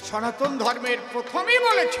 সনাতন ধর্মের প্রথমেই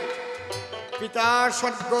বলেছে, পিতা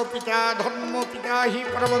স্বর্গ, পিতা ধর্ম, পিতা হি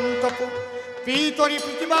পরমন্তপ, পিতরি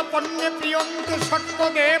পৃথিবা পণ্যে প্রিয়ন্তে সর্ব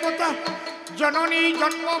দেবতা, জননী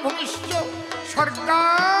জন্মভূমিশ্চ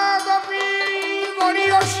স্বর্গাদপি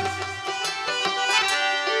গরীয়সী।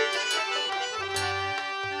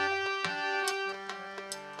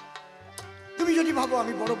 তুমি যদি ভাবো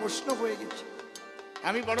আমি বড় বৈষ্ণব হয়ে গেছি,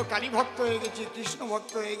 আমি বড় কালী ভক্ত হয়ে গেছি, কৃষ্ণ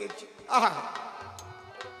ভক্ত হয়ে গেছি, আহা,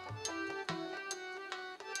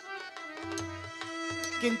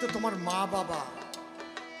 কিন্তু তোমার মা বাবা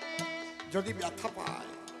যদি ব্যথা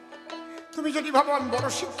পায়, তুমি যদি ভাবো আমি বড়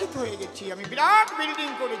শিক্ষিত হয়ে গেছি, আমি বিরাট বিল্ডিং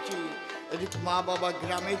করেছি, এদিকে মা বাবা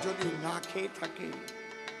গ্রামে যদি না খেয়ে থাকে,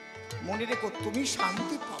 মনে রেখো তুমি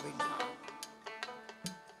শান্তি পাবে না।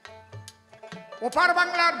 ওপার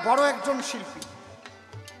বাংলার বড় একজন শিল্পী,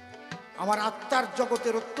 আমার আত্মার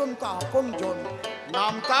জগতের অত্যন্ত আপনজন,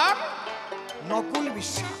 নাম তার নকুল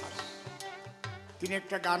বিশ্বাস। তিনি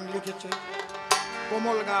একটা গান লিখেছে,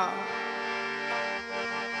 কোমল গান।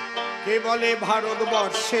 কে বলে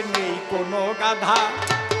ভারতবর্ষে নেই কোনো গাধা,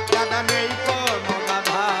 গাধা নেই কোনো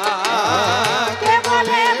গাধা। কে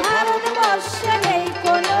বলে ভারতবর্ষে নেই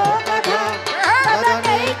কোনো গাধা, গাধা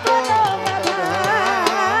নেই কোনো গাধা।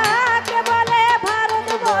 কে বলে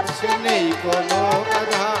ভারতবর্ষে নেই কোনো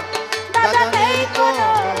গাধা, গাধা নেই কোনো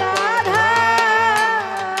গাধা।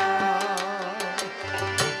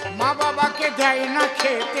 মা বাবাকে দেয় না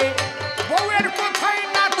খেতে, বউয়ের কোথায়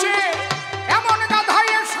নাচে, এমন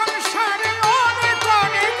গাধায় সংসারে অনেক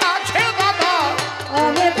অনেক আছে দাদা।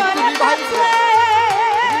 অনেক অনেক আছে।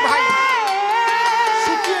 ভাই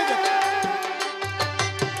শুকিয়ে গেছে,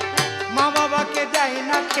 মা বাবাকে দেয়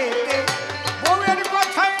না খেতে, বউয়ের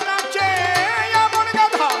কোথায় নাচে, এমন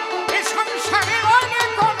গাধা এ সংসারে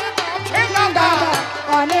অনেক অনেক আছে দাদা।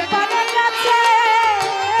 অনেক অনেক আছে।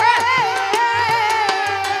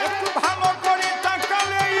 একটু ভালো করে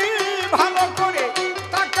তাকালেই, ভালো করে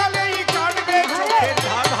তাকালেই কাটবে চোখের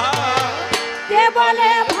ধাঁধা। কে বলে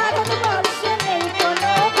ভারতবর্ষে নেই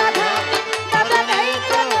কোনো গাধা, গাধা নেই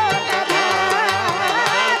কোনো গাধা।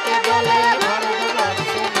 কে বলে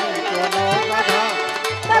ভারতবর্ষে নেই কোনো গাধা,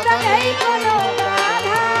 গাধা নেই কোনো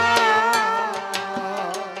গাধা।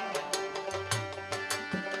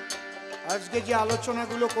 আজকে যে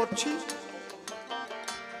আলোচনাগুলো করছি,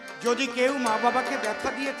 যদি কেউ মা বাবাকে ব্যথা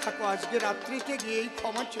দিয়ে থাকো, আজকে রাত্রিতে গিয়েই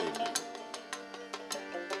ক্ষমা চেয়ে নিও।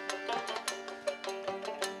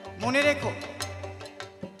 মনে রেখো,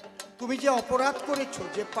 তুমি যে অপরাধ করেছো,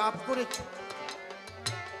 যে পাপ করেছো,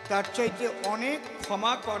 তার চাইতে অনেক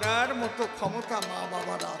ক্ষমা করার মতো ক্ষমতা মা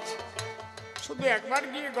বাবার আছে। শুধু একবার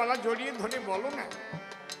গিয়ে গলা জড়িয়ে ধরে বলো না,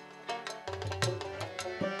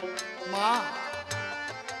 মা,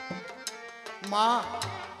 মা,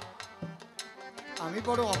 আমি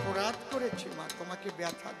বড় অপরাধ করেছি মা, তোমাকে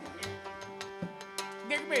ব্যথা দিয়ে।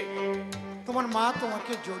 দেখবে তোমার মা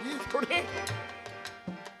তোমাকে জড়িয়ে ধরে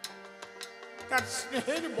তার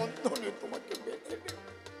স্নেহের বন্ধনে তোমাকে বেঁধে দেবে।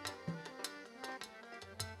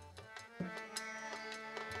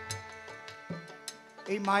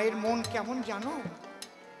 এই মায়ের মন কেমন জানো?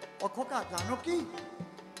 অখোকা জানো কি?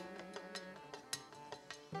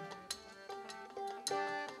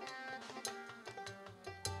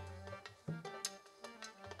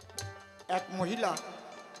 এক মহিলা,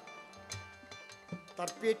 তার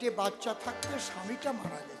পেটে বাচ্চা থাকতে স্বামীটা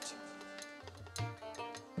মারা গেছে।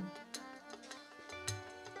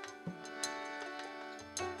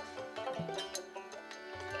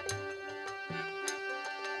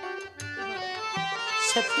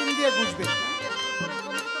 সেফটিন দিয়ে বুঝবেন।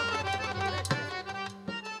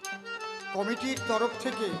 কমিটির তরফ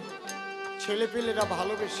থেকে ছেলেপেলেরা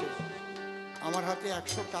ভালোবেসে আমার হাতে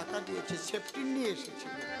 100 টাকা দিয়েছে, সেফটিন নিয়ে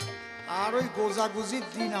এসেছিল। আর ওই গোজাগুজির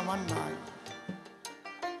দিন আমার নাই,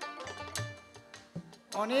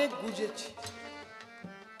 অনেক গুজেছি।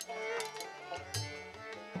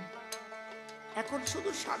 এখন শুধু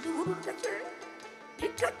সাধুগুরুর কাছে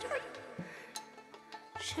ভিক্ষা চাই।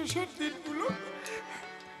 শেষের দিনগুলো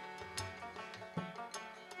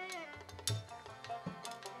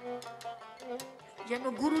যেন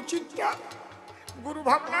গুরু চিন্তা, গুরু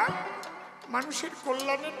ভাবনা, মানুষের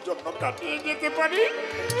কল্যাণের জন্য কাটিয়ে যেতে পারি।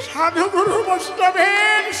 সাধু গুরু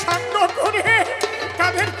বৈষ্ণবের সঙ্গ করে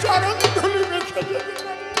তাদের চরণ ধুলি রেখে যেতে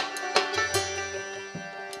পারি।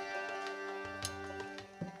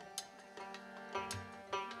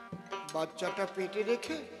 বাচ্চাটা পেটে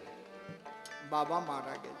রেখে বাবা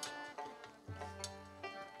মারা গেছে।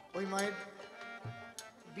 ওই মায়ের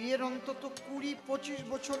বিয়ের অন্তত 20-25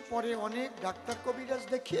 বছর পরে অনেক ডাক্তার কবিরাজ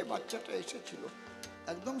দেখিয়ে বাচ্চাটা এসেছিল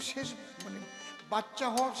একদম শেষ, মানে বাচ্চা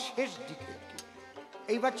হওয়ার শেষ দিকে।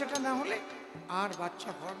 এই বাচ্চাটা না হলে আর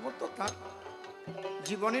বাচ্চা হওয়ার মতো তার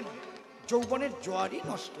জীবনের যৌবনের জোয়ারই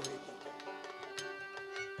নষ্ট হয়ে যায়।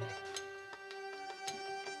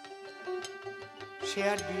 সে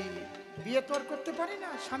আর বিয়ে তো আর করতে পারে না,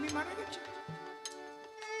 স্বামী মারা গেছে,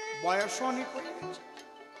 বয়সও অনেক হয়ে গেছে।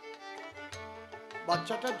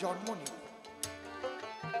 বাচ্চাটার জন্ম নেই।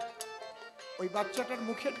 ওই বাচ্চাটার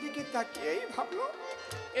মুখের দিকে তাকিয়েই ভাবলো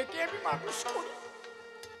একে আমি মানুষ করি।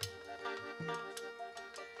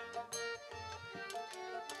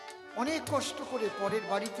 অনেক কষ্ট করে পরের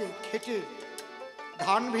বাড়িতে খেটে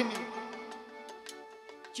ধান ভেঙে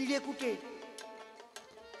চিড়ে কুটে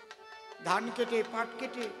ধান কেটে পাট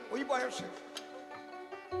কেটে ওই বয়সে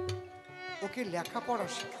ওকে লেখাপড়া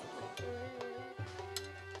শেখালো।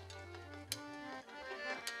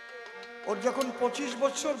 ওর যখন 25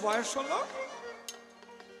 বছর বয়স হলো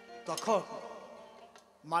তখন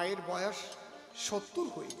মায়ের বয়স 70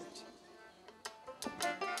 হয়ে গেছে।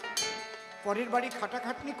 পরের বাড়ি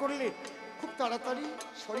খাটাখাটনি করলে খুব তাড়াতাড়ি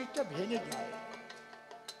শরীরটা ভেঙে যায়,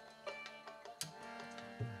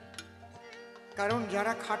 কারণ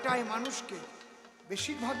যারা খাটায় মানুষকে,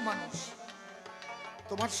 বেশিরভাগ মানুষ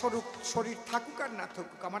তোমার শরীর থাকুক আর না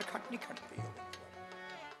থাকুক আমার খাটনি খাটতেই হবে।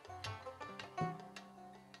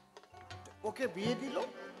 ওকে বিয়ে দিল,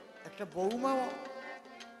 একটা বৌমা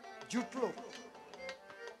জুটলো।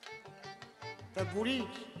 তা বুড়ি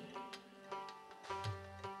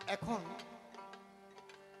এখন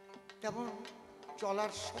তেমন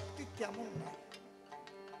চলার শক্তি তেমন নাই।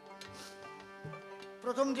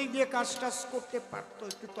 প্রথম দিক দিয়ে কাজ টাজ করতে পারতো,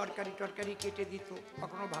 একটু তরকারি কেটে দিত,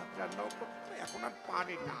 কখনো ভাত রান্নাও করতো, এখন আর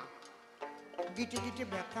পারে না, গিটে গিটে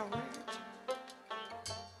ব্যথা হয়ে গেছে।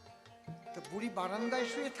 তো বুড়ি বারান্দায়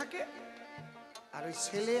শুয়ে থাকে, আর ওই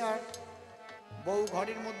ছেলে আর বউ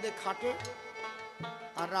ঘরের মধ্যে খাটে।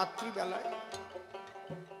 আর রাত্রিবেলায়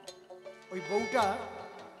ওই বউটা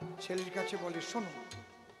ছেলের কাছে বলে, শোনো,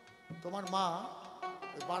 তোমার মা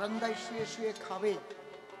ওই বারান্দায় শুয়ে শুয়ে খাবে,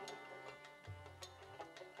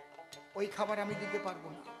 ওই খাবার আমি দিতে পারবো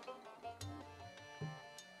না।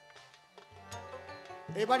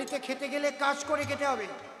 এ বাড়িতে খেতে গেলে কাজ করে খেতে হবে,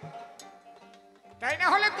 তাই না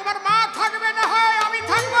হলে তোমার মা থাকবে না, হয় আমি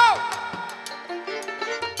থাকবো।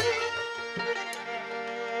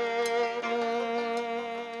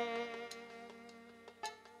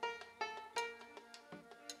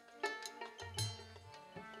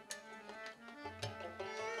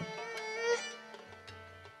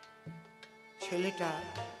 ছেলেটা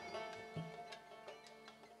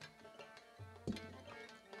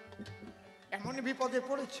এমন বিপদে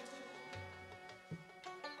পড়েছে,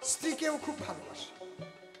 স্ত্রীকেও খুব ভালোবাসে।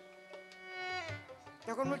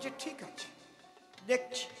 তখন বলছে ঠিক আছে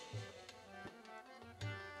দেখছি।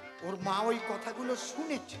 ওর মা ওই কথাগুলো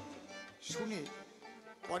শুনেছে, শুনে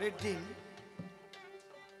পরের দিন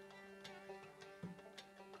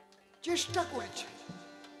চেষ্টা করেছে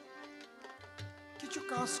কিছু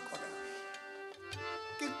কাজ করার,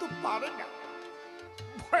 কিন্তু পারে না।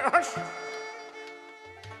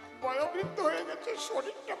 বয়োবৃদ্ধ হয়ে গেছে,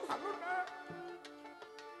 শরীরটা ভালো না।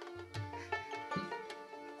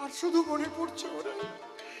 আর শুধু মনে পড়ছে, ওরে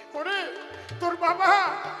ওরে তোর বাবা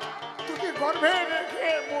তোকে গর্ভে রেখে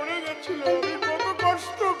মরে গেছিল, আমি কত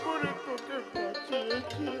কষ্ট করে তোকে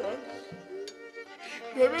বাঁচিয়েছি।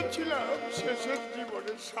 ভেবেছিলাম শেষের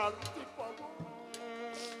জীবনে শান্তি পাবো।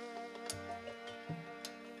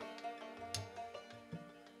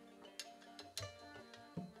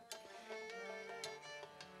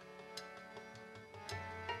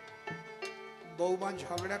 বৌমা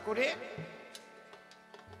ঝগড়া করে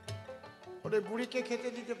ওরে বুড়িকে খেতে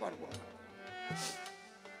দিতে পারবো না।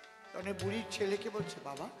 মানে বুড়ির ছেলেকে বলছে,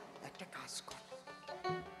 বাবা একটা কাজ কর।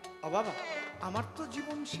 ও বাবা, আমার তো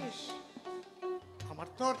জীবন শেষ, আমার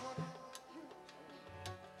তো আর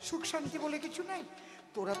সুখ শান্তি বলে কিছু নাই,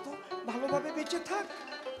 তোরা তো ভালোভাবে বেঁচে থাক।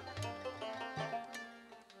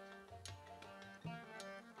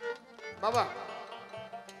 বাবা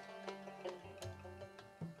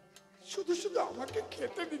শুধু শুধু আমাকে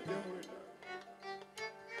খেতে দিতে হবে না,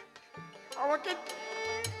 আমাকে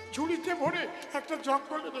ঝুড়িতে ভরে একটা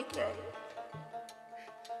জঙ্গলে রেখে আয়,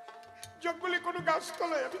 জঙ্গলে কোনো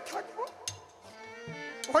গাছতলায় আমি থাকবো,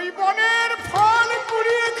 ওই বনের ফল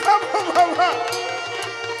কুড়িয়ে খাবো বাবা,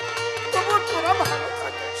 তবু তোরা ভালো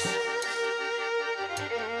থাকিস।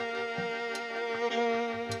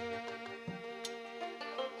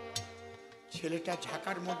 ছেলেটা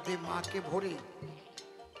ঝাঁকার মধ্যে মাকে ভরে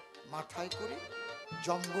মাথায় করে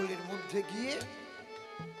জঙ্গলের মধ্যে গিয়ে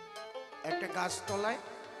একটা গাছতলায়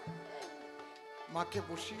মাকে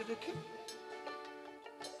বসিয়ে রেখে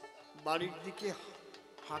বাড়ির দিকে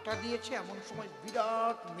হাঁটা দিয়েছে। এমন সময়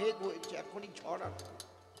বিরাট মেঘ হয়েছে, এখনই ঝড় আসবে।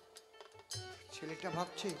 ছেলেটা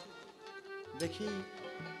ভাবছে, দেখি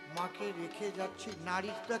মাকে রেখে যাচ্ছি,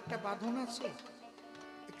 নারীর তো একটা বাঁধন আছে,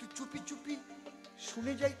 একটু চুপি চুপি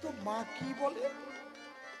শুনে যাই তো মা কি বলে।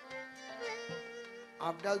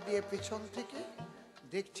 আবডাল দিয়ে পেছন থেকে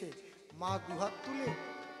দেখছে মা দুহাত তুলে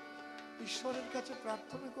ঈশ্বরের কাছে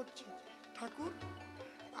প্রার্থনা করছে, ঠাকুর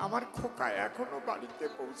আমার খোকা এখনো বাড়িতে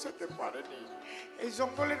পৌঁছাতে পারেনি, এই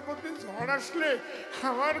জঙ্গলের মধ্যে ঝড় আসলে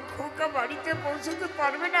আমার খোকা বাড়িতে পৌঁছাতে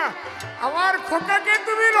পারবে না, আমার খোকাকে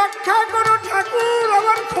তুমি রক্ষা করো ঠাকুর,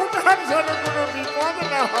 আমার খোকার যেন কোনো বিপদ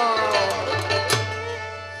না হয়।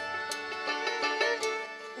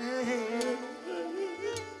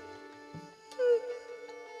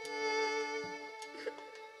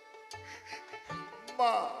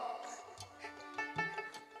 মা,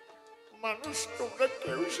 মানুষ তোমরা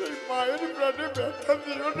কেউ সেই মায়ের প্রাণে ব্যথা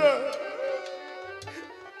দিও না।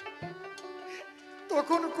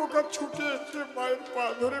 তখন খোকা ছুটে এসে মায়ের পা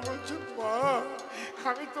ধরে বলছে, মা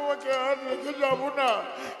আমি তোমাকে আর রেখে যাব না,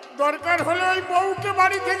 দরকার হলে ওই বউকে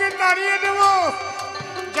বাড়ি থেকে তাড়িয়ে দেব,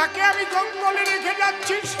 যাকে আমি জঙ্গলে রেখে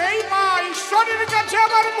যাচ্ছি সেই মা ঈশ্বরের কাছে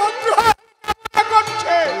আমার বন্ধু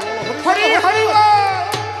করছে। হরি হরি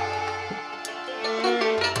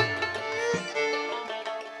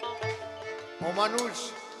মানুষ,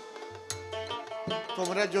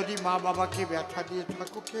 তোমরা যদি মা বাবাকে ব্যথা দিয়ে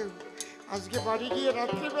থাকো কেউ, আজকে বাড়ি গিয়ে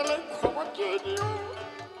রাত্রিবেলায় ক্ষমা চেয়ে নিও,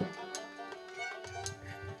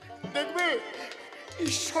 দেখবে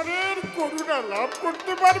ঈশ্বরের করুণা লাভ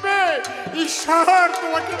করতে পারবে, ঈশ্বর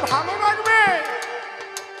তোমাকে ভালো রাখবে।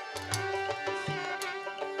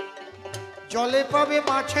 জলে পাবে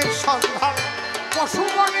মাছের সন্ধান পশু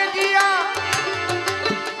বনে দিয়া,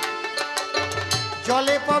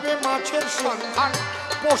 জলে পাবে মাছের সন্ধান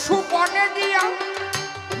পশু বনে দিয়া,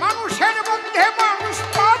 মানুষের মধ্যে মানুষ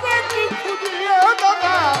পাবে কি খুঁজিয়া,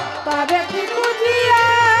 দাদা পাবে কি খুঁজিয়া,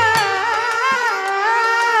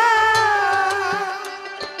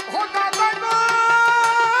 ও দাদা গো,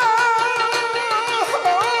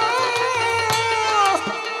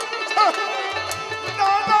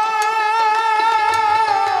 দাদা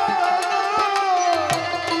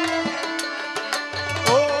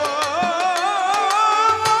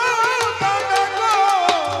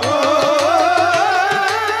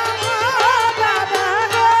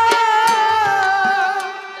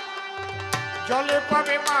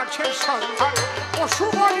মাছের সন্ধান পশু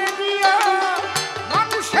বনে দিয়া,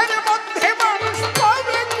 মানুষের মধ্যে মানুষ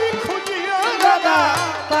পাবে কি খুঁজিয়া, দাদা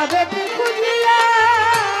পাবে কি খুঁজিয়া,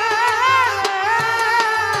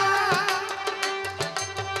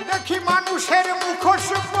 দেখি মানুষের মুখোশ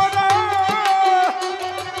পরা,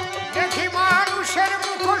 দেখি মানুষের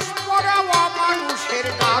মুখোশ পরা মানুষের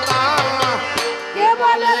দাদা, কে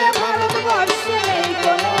বলে ভারতবর্ষে নেই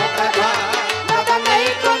কোনো কথা, দাদা নেই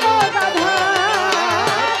কোনো কথা,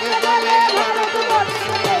 কে বলে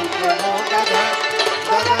ভারতবর্ষে নেই কোনো কথা,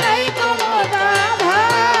 দাদা নেই কোনো কথা।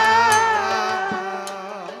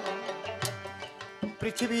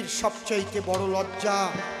 পৃথিবীর সবচাইতে বড় লজ্জা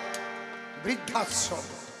বৃদ্ধাশ্রম,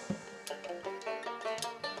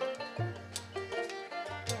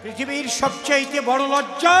 পৃথিবীর সবচাইতে বড়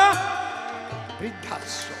লজ্জা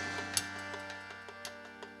বৃদ্ধাশ্রম।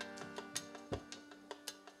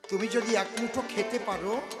 তুমি যদি এক মুঠো খেতে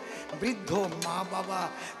পারো, বৃদ্ধ মা বাবা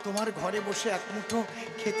তোমার ঘরে বসে এক মুঠো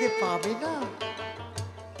খেতে পাবে না,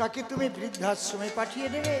 তাকে তুমি বৃদ্ধাশ্রমে পাঠিয়ে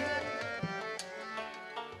দেবে।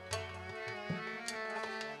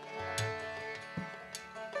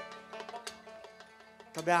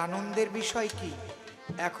 তবে আনন্দের বিষয় কি,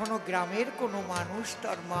 এখনো গ্রামের কোনো মানুষ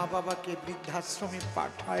তার মা বাবাকে বৃদ্ধাশ্রমে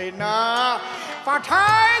পাঠায় না,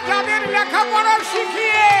 পাঠায় যাদের লেখাপড়া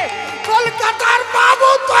শিখিয়ে কলকাতার বাবু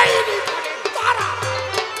তৈরি করে তারা।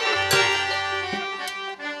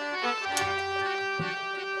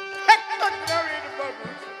 একটা গ্রামের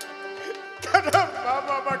মানুষ তারা মা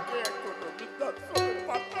বাবাকে এখনো বৃদ্ধাশ্রমে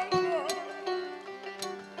পাঠায় না।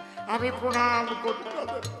 আমি প্রণাম করি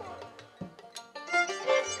তাদের।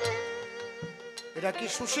 এরা কি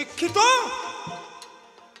সুশিক্ষিত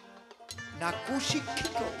না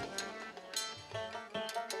কুশিক্ষিত?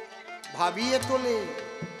 ভাবিয়ে তোলে।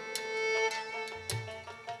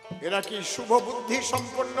 এরা কি শুভ বুদ্ধি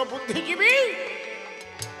সম্পন্ন বুদ্ধিজীবী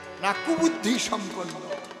না কুবুদ্ধি সম্পন্ন?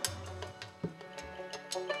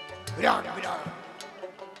 বিরাট বিরাট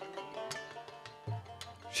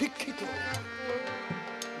শিক্ষিত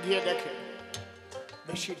গিয়ে দেখে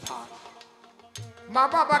বেশিরভাগ মা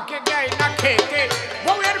বাবাকে দেয় না খেতে,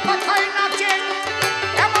 বউয়ের কথাই নাচে,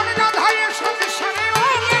 এমন গাধায় সংসারে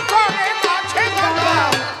অনেক অনেক আছে দাদা,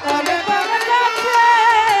 অনেক অনেক আছে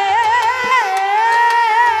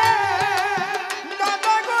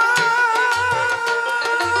দাদা গো।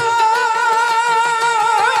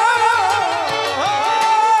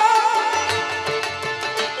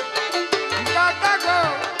 দাদা গো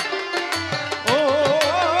ও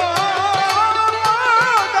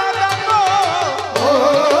দাদা গো,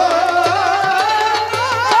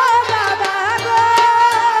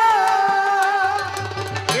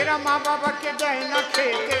 এরা মা বাবাকে দেয় না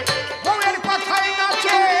খেতে, বউয়ের কথাই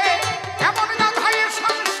নাচে, এমন গাধায়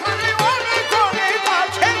সংসারে অনেক অনেক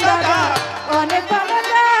আছে দাদা। অনেক অনেক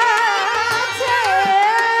আছে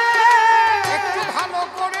একটু ভালো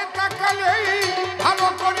করে তাকালেই, ভালো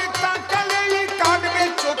করে তাকালেই কাটবে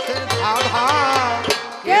চোখের ধাঁধা।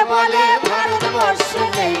 কে বলে ভারতবর্ষে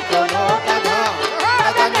নেই কোনো গাধা,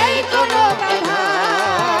 দাদা নেই কোনো গাধা।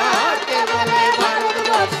 কে বলে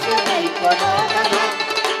ভারতবর্ষে নেই কোনো গাধা,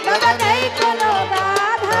 দাদা নেই কোনো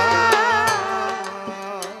গাধা।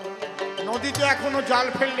 নদীতে এখনো জাল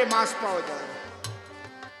ফেললে মাছ পাওয়া যায়,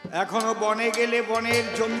 এখনো বনে গেলে বনের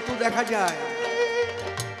জন্তু দেখা যায়,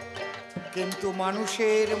 কিন্তু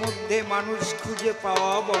মানুষের মধ্যে মানুষ খুঁজে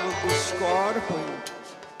পাওয়া বড় দুষ্কর হয়ে ওঠে।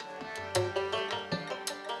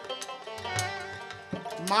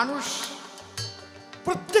 মানুষ,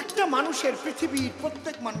 প্রত্যেকটা মানুষের, পৃথিবীর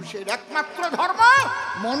প্রত্যেক মানুষের একমাত্র ধর্ম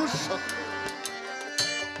মনুষ্যত্ব।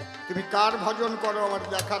 তুমি কার ভজন করো আমার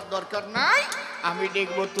দেখার দরকার নাই, আমি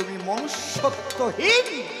দেখব তুমি মনুষ্যত্বহীন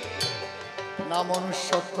না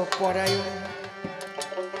মনুষ্যত্ব পরায়ণ।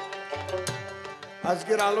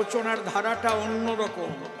 আজকের আলোচনার ধারাটা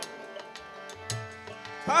অন্যরকম।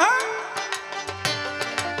 হ্যাঁ,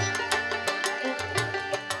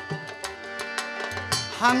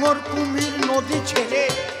 হাঙর কুমির নদী ছেড়ে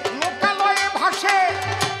লোকালয়ে ভাসে,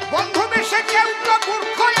 বন্ধু বেশে কেউ তো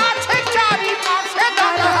মূর্খ আছে চারিপাশে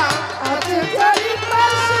দাদা। আছে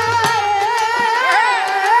চারিপাশে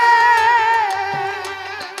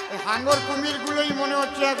এই হাঙর কুমির গুলোই মনে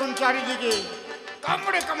হচ্ছে এখন চারিদিকে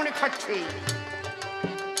কামড়ে কামড়ে খাচ্ছে।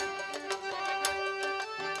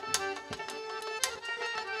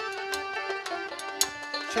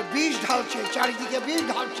 সে বিষ ঢালছে, চারিদিকে বিষ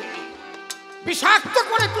ঢালছে, বিষাক্ত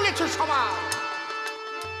করে তুলেছে সমাজ।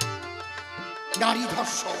 নারী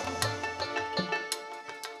ধর্ষণ,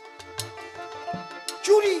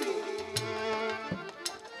 চুরি,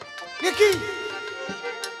 কি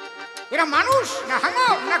এরা মানুষ না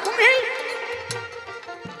হাঙর না কুমির?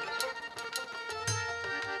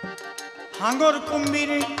 হাঙর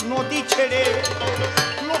কুমির নদী ছেড়ে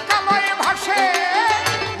লোকালয়ে ভাসে,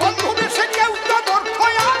 বন্ধু বেশে কেউ তো মূর্খ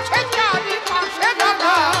আছে চারিপাশে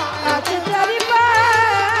দাদা। আছে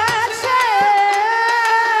চারিপাশে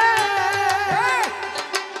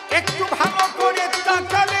একটু ভালো করে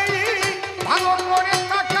তাকালেই, ভালো করে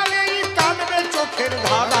তাকালেই কাটবে চোখের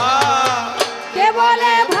ধাঁধা। কে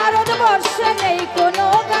বলে ভারতবর্ষে নেই কোনো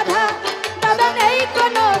গাধা, দাদা নেই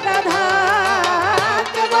কোনো গাধা।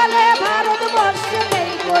 কে বলে ভারতবর্ষে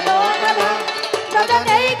নেই কোনো গাধা, দাদা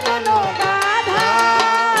নেই কোনো গাধা।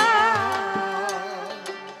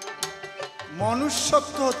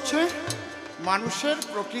 মনুষ্যত্ব হচ্ছে মানুষের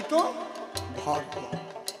প্রকৃত ধর্ম।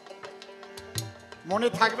 মনে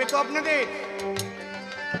থাকবে তো আপনাদের?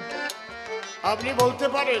 আপনি বলতে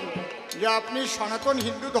পারেন যে আপনি সনাতন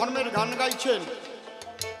হিন্দু ধর্মের গান গাইছেন।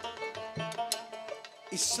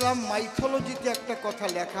 ইসলাম মাইথোলজিতে একটা কথা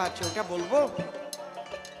লেখা আছে, ওটা বলবো।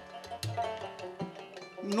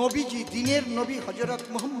 নবীজি, দিনের নবী হযরত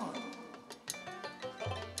মুহাম্মদ,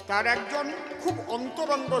 তার একজন খুব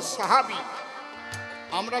অন্তরঙ্গ সাহাবী,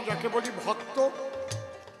 আমরা যাকে বলি ভক্ত,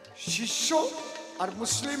 শিষ্য আর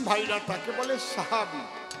মুসলিম ভাইরা তাকে বলে সাহাবী।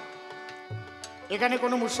 এখানে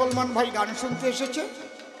কোনো মুসলমান ভাই গান শুনতে এসেছে?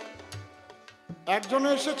 একজনও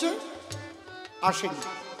এসেছে? আসেনি,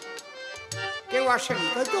 কেউ আসেনি,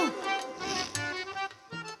 তাই তো?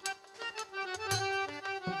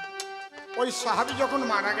 ওই সাহাবী যখন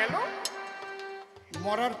মারা গেল,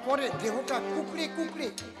 মরার পরে দেহটা কুকড়ে কুকড়ে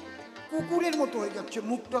কুকুরের মতো হয়ে যাচ্ছে,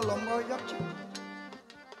 মুখটা লম্বা হয়ে যাচ্ছে।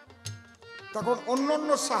 তখন অন্য অন্য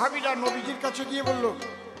সাহাবীরা নবীজির কাছে গিয়ে বলল,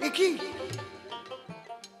 এ কি,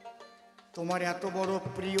 তোমার এত বড়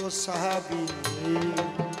প্রিয় সাহাবী,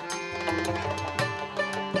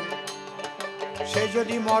 সে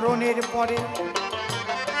যদি মরণের পরে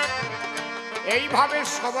এইভাবে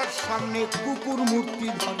সবার সামনে কুকুর মূর্তি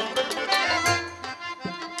ধরে,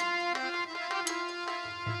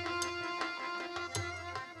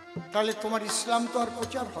 তাহলে তোমার ইসলাম তো আর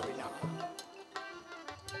প্রচার হবে না।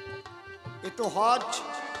 এ তো হজ,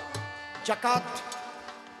 জাকাত,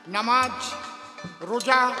 নামাজ,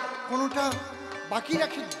 রোজা কোনোটা বাকি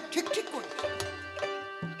রাখেন, ঠিক ঠিক করে।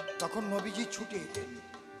 তখন নবীজি ছুটে এলেন,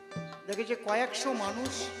 দেখেছে কয়েকশো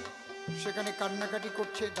মানুষ সেখানে কান্নাকাটি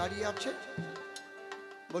করছে, দাঁড়িয়ে আছে।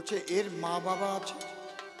 বলছে এর মা বাবা আছে?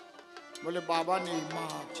 বলে বাবা নেই, মা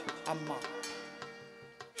আছে, আম্মা।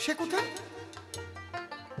 সে কোথায়?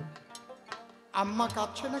 আম্মা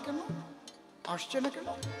কাঁদছে না কেন, আসছে না কেন?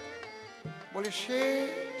 বলে সে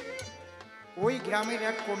ওই গ্রামের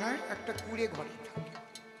এক কোনায় একটা কুঁড়ে ঘরে থাকে।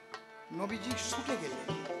 নবীজি ছুটে গেলেন,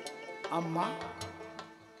 আম্মা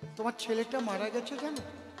তোমার ছেলেটা মারা গেছে জানো?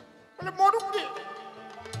 বলে মরুক রে,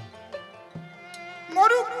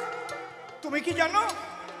 মরুক। তুমি কি জানো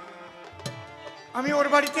আমি ওর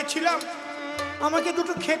বাড়িতে ছিলাম, আমাকে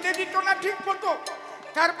দুটো খেতে দিত না ঠিক মতো,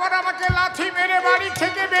 তারপর আমাকে লাথি মেরে বাড়ি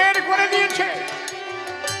থেকে বের করে দিয়েছে।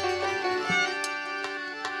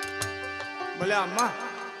 বলে আম্মা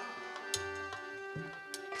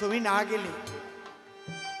তুমি না গেলে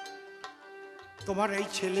তোমার এই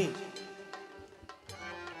ছেলে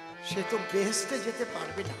সে তো বেহেশতে যেতে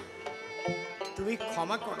পারবে না, তুমি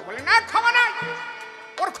ক্ষমা করো। বলে না, ক্ষমা নাই,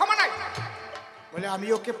 ওর ক্ষমা নাই। বলে আমি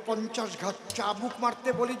ওকে 50 ঘাত চাবুক মারতে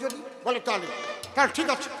বলি যদি? বলে তাহলে ঠিক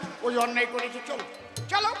আছে, ওই অন্যায় করেছে, চলো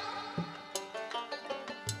চলো।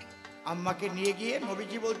 আম্মাকে নিয়ে গিয়ে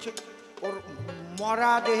নবীজি বলছে ওর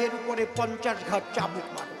মরা দেহের উপরে 50 ঘাত চাবুক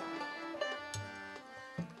মারো।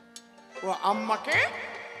 ও আম্মাকে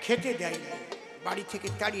খেতে দেয়নি, বাড়ি থেকে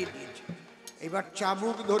তাড়িয়ে দিয়েছে। এবার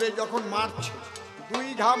চাবুক ধরে যখন মারছে, 2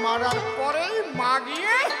 ঘা মারার পরেই মা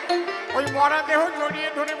গিয়ে ওই মরা দেহ জড়িয়ে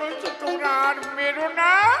ধরে বলছে তোমরা আর মেরো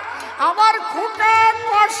না, আমার খোকা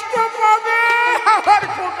কষ্ট পাবে, আমার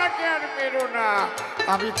খোকাকে আর মেরো না,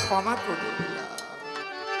 আমি ক্ষমা করে দিলাম।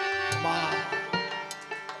 মা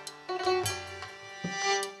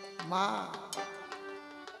মা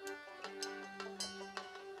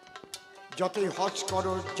যতই হজ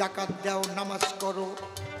করো, জাকাত দাও, নামাজ করো,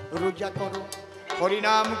 রোজা করো,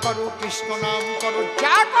 হরিনাম করো, কৃষ্ণ নাম করো,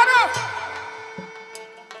 যা করো,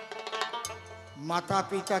 মাতা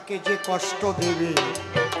পিতাকে যে কষ্ট দেবে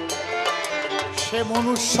সে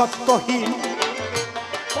মনুষ্যত্বহীন,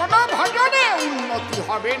 কোন ভজনে উন্নতি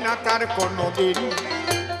হবে না তার কোনদিন।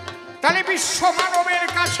 তাহলে বিশ্ব মানবের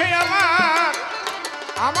কাছে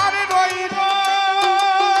আমার রইল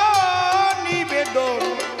নিবেদন,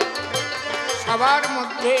 সবার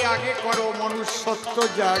মধ্যে আগে করো মনুষ্যত্ব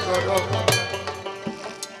জাগরণ।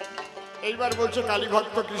 এইবার বলছে কালী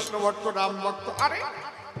ভক্ত, কৃষ্ণ ভক্ত, রাম ভক্ত। আরে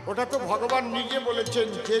ওটা তো ভগবান নিজে বলেছেন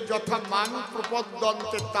যে যথা মাং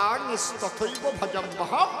প্রপদ্যন্তে তাং তথৈব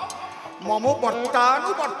ভজম্বহম মম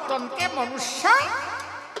বর্তানুবর্তন্তে মনুষ্য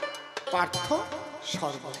পার্থ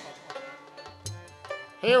সর্ব।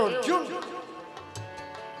 হে অর্জুন,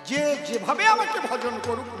 যে যেভাবে আমাকে ভজন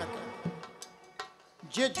করুক না কেন,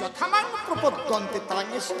 যে যথামাং প্রপদ্যন্তে তাং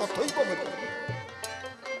তথৈব ভজম,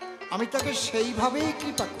 আমি তাকে সেইভাবেই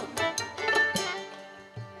কৃপা করি।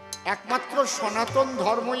 একমাত্র সনাতন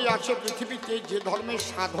ধর্মই আছে পৃথিবীতে যে ধর্মের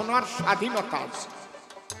সাধনার স্বাধীনতা আছে।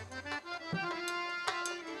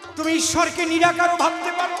 তুমি ঈশ্বরকে নিরাকারও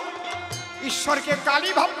ভাবতে পারো, ঈশ্বরকে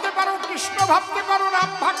কালী ভাবতে পারো, কৃষ্ণ ভাবতে পারো,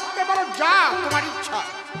 রাম ভাবতে পারো, যা তোমার ইচ্ছা।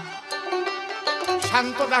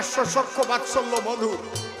 শান্ত দাস্য সখ্য বাৎসল্য মধুর।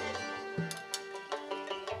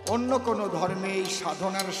 অন্য কোন ধর্মে এই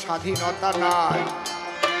সাধনার স্বাধীনতা নাই।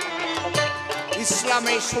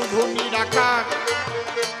 ইসলামে শুধু নিরাকার,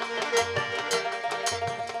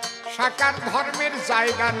 সাকার ধর্মের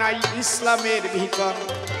জায়গা নাই ইসলামের ভিতর।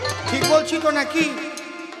 ঠিক বলছি তো নাকি?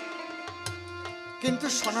 কিন্তু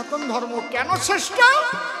সনাতন ধর্ম কেন শ্রেষ্ঠ?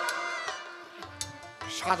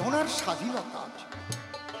 সাধনার স্বাধীনতা আছে।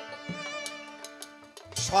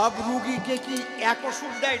 সব রোগীকে কি এক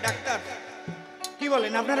ওষুধ দেয় ডাক্তার? কি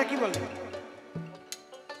বলেন আপনারা, কি বলেন?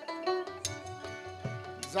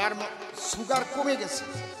 যার সুগার কমে গেছে,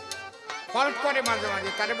 ফল্ট করে মাঝে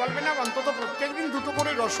মাঝে, তারে বলবে না অন্তত প্রত্যেকদিন দুটো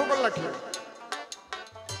করে রসগোল্লা খেয়ে?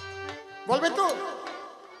 বলবে তো?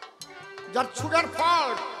 যার সুগার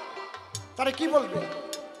ফল্ট তারে কি বলবে?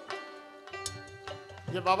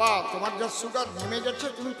 যে বাবা তোমার যা সুগার নেমে গেছে,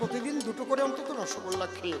 তুমি প্রতিদিন দুটো করে অন্তত রসগোল্লা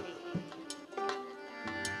খেয়ে।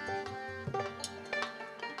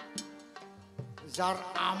 যার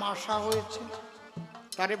আমাশা হয়েছে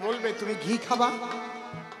তারে বলবে তুমি ঘি খাবা,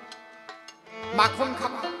 মাখন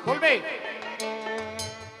খাবা, বলবে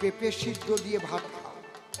পেঁপে সিদ্ধ দিয়ে ভাত খাও,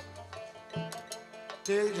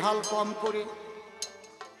 তেল ঝাল কম করে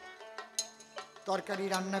তরকারি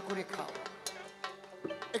রান্না করে খাও,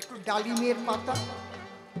 একটু ডালিমের পাতা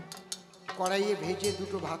কড়াইয়ে ভেজে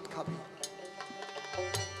দুটো ভাত খাবে।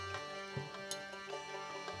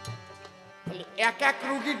 এক এক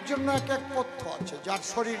রোগীর জন্য এক এক পথ্য আছে। যার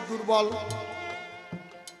শরীর দুর্বল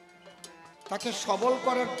তাকে সবল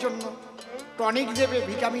করার জন্য টনিক দেবে,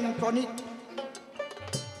 ভিটামিন টনিক।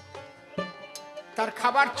 তার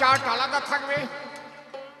খাবার চার্ট আলাদা থাকবে।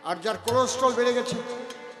 আর যার কোলেস্ট্রল বেড়ে গেছে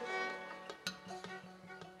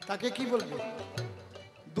তাকে কি বলবে?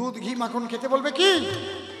 দুধ ঘি মাখন খেতে বলবে কি?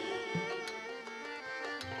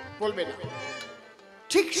 বলবে না।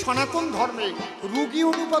 ঠিক সনাতন ধর্মে রুগী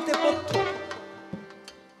অনুপাতে পথ্য।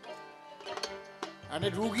 আরে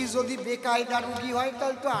রুগী যদি বেকায়দা রুগী হয়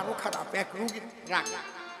তাহলে তো আরো খারাপ। এক রুগী রাখ,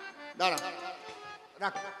 দাঁড়া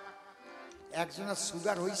রাখ। একজনের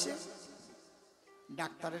সুগার হয়েছে,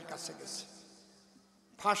 ডাক্তারের কাছে গেছে,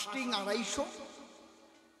 ফাস্টিং 250,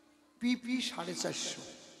 পিপি 450,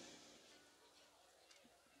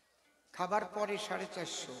 খাবার পরে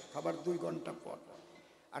 450, খাবার 2 ঘন্টা পর।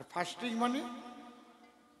 আর ফাস্টিং মানে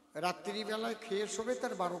রাত্রিবেলায় খেয়ে শোবে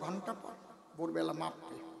তার 12 ঘন্টা পর, ভোরবেলা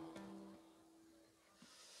মাপবে।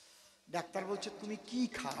 ডাক্তার বলছে তুমি কি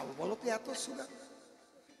খাও বলো তো, এত সুগার?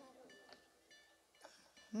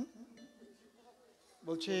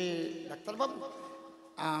 বলছে ডাক্তারবাবু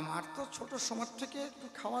আমার তো ছোট সময় থেকে একটু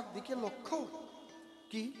খাওয়ার দিকে লক্ষ্য।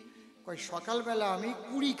 কি কই? সকালবেলা আমি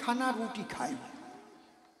 20 খানা রুটি খাই,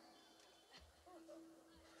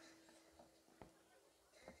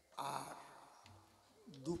 আর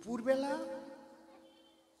দুপুরবেলা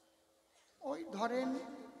ওই ধরেন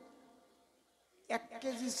 1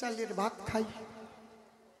 কেজি চালের ভাত খাই,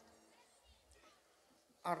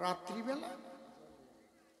 আর রাত্রিবেলা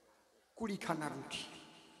 20 খানা রুটি।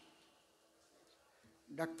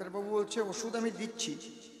 ডাক্তারবাবু বলছে ওষুধ আমি দিচ্ছি,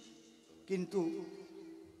 কিন্তু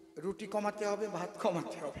রুটি কমাতে হবে, ভাত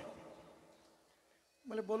কমাতে হবে।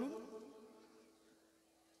 বলে বলুন।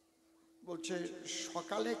 বলছে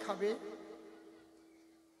সকালে খাবে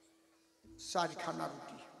 4 খানা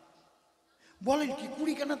রুটি। বলেন কি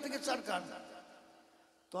 20 খানা থেকে 4 খানা?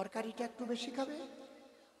 তরকারিটা একটু বেশি খাবে,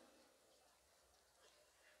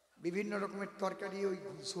 বিভিন্ন রকমের তরকারি, ওই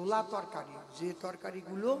ঝোলা তরকারি, যে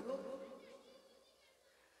তরকারিগুলো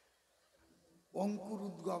অঙ্কুর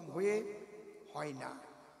উদ্গম হয়ে হয় না,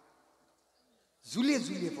 ঝুলে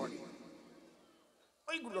ঝুলে পড়ে,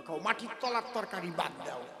 ওইগুলো খাও। মাটির তলার তরকারি বাদ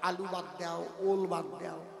দাও, আলু বাদ দাও, ওল বাদ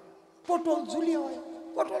দাও, পটল ঝুলে হয়,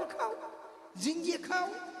 পটল খাও, ঝিঙ্গে খাও,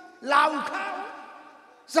 লাউ খাও,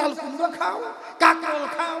 চাল কুমড়ো খাও, কাঁকরোল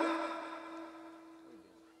খাও।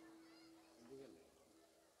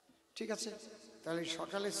 ঠিক আছে, তাহলে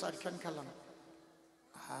সকালে 4 খান খেলাম,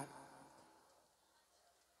 আর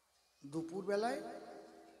দুপুর বেলায়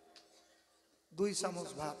 2 চামচ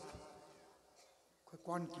ভাত।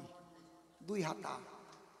 কোন কি? 2 হাতা।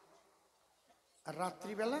 আর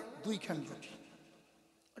রাত্রিবেলা 2 খান রুটি।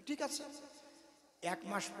 ঠিক আছে, 1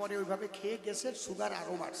 মাস পরে ওইভাবে খেয়ে গেছে, সুগার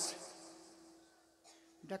আরো বাড়ছে।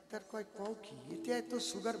 ডাক্তার কয় কও কি, এতে তো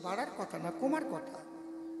সুগার বাড়ার কথা না, কমার কথা।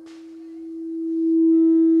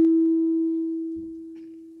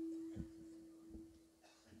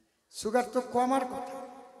 সুগার তো কমার কথা।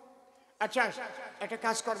 আচ্ছা একটা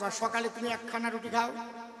কাজ করবা, সকালে তুমি 1 খানা রুটি খাও,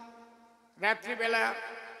 রাত্রিবেলা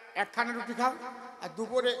 1 খানা রুটি খাও, আর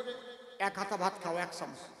দুপুরে 1 হাতা ভাত খাও, 1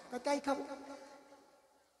 চামচ। তাই খাবো।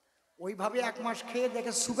 ওইভাবে 1 মাস খেয়ে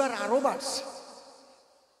দেখে সুগার আরো বাড়ছে।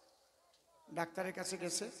 ডাক্তারের কাছে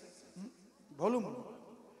গেছে, বলুন।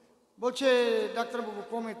 বলছে ডাক্তারবাবু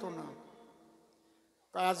কমে তো না।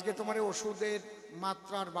 আজকে তোমার ওষুধের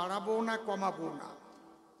মাত্রা আর বাড়াবো না কমাবো না,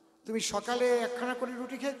 তুমি সকালে 1 খানা করে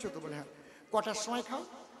রুটি খেয়েছো তো? বলে হ্যাঁ। কটার সময় খাও?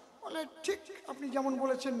 বলে ঠিক আপনি যেমন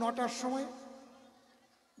বলেছেন 9টার সময়।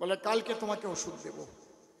 বলে কালকে তোমাকে ওষুধ দেব,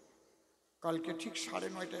 কালকে ঠিক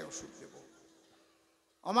 9:30টায় ওষুধ দেব।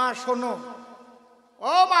 আমা শোনো,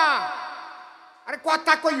 ও মা, আরে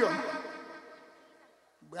কথা কইও,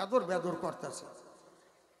 বেদর বেদর করতেছে।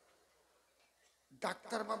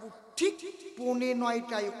 ডাক্তারবাবু ঠিক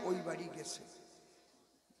 8:45 ওই বাড়ি গেছে,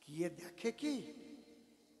 গিয়ে দেখে কি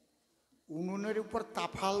উনুনের উপর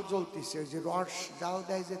তাফাল জ্বলতেছে, ওই যে রস জাল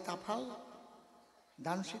দেয় যে তাফাল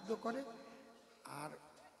ধান সিদ্ধ করে, আর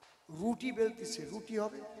রুটি বেলতেছে, রুটি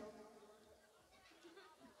হবে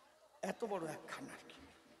এত বড় একখান আর কি।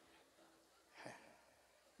 হ্যাঁ,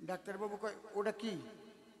 ডাক্তারবাবু কয় ওটা কি?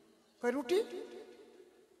 কয় রুটি।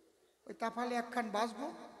 ওই তাফালে একখান বাজবো।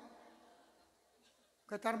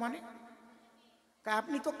 কয় তার মানে? কয়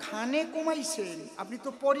আপনি তো খানে কমাইছেন, আপনি তো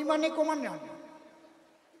পরিমাণে কমান না।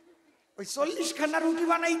 ওই 40 খানা রুটি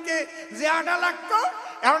বানাইতে যে আটা লাগতো,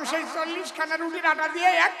 এখন সেই 40 খানা রুটির আটা দিয়ে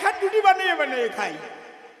একখান রুটি বানিয়ে বানিয়ে খাই।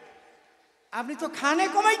 আপনি তো খানে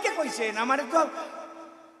কমাইতে কইছেন, আমারে তো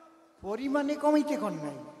পরিমাণে কমাইতে কোন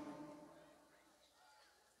নাই।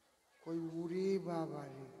 কই উরে বাবা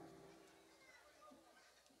রে,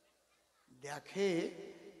 দেখে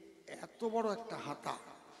এত বড় একটা হাতা।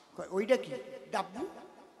 কই ওইটা কি? ডাব্বু।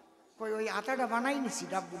 কই ওই আটাটা বানাই নিছি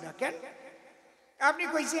ডাব্বুটা। কেন? আপনি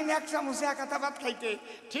কইছেন 1 চামচ 1 হাতা ভাত খাইতে,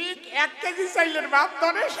 ঠিক 1 কেজি চাইলের ভাত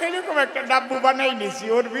ধরে সেরকম একটা ডাব্বু বানাই নিছি,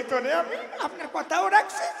 ওর ভিতরে আমি আপনার কথাও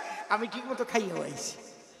রাখছি, আমি ঠিক মতো খাইয়ে আইছি।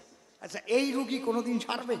 আচ্ছা, এই রুগী কোনোদিন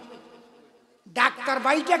সারবে? ডাক্তার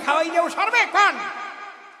বাইটা খাওয়াইলেও সারবে? কোন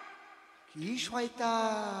কি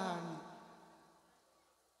শয়তান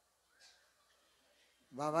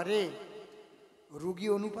বাবারে! রুগী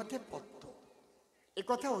অনুপাতে পত্ত, এ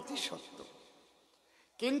কথা অতি সত্য।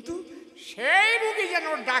 কিন্তু সেই রুগী যেন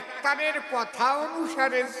ডাক্তারের কথা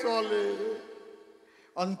অনুসারে চলে।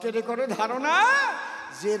 অন্তরে করে ধারণা,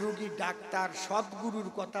 যে রুগী ডাক্তার সদ্গুরুর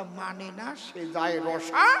কথা মানে না, সে যায়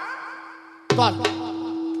রসা তল।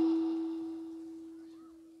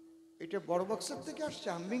 এটা বড় বক্সের থেকে আসছে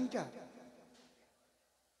হাম্বিংটা।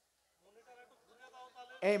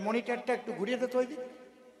 এই মনিটরটা একটু ঘুরিয়ে দে তো, ওই দিক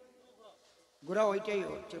ঘুরা, ওইটাই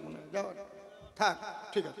হচ্ছে মনে হয়। থাক,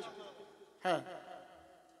 ঠিক আছে। হ্যাঁ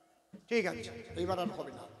ঠিক আছে, এইবার আর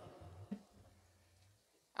হবে না।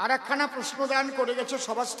 আর একখানা প্রশ্নদান করে গেছে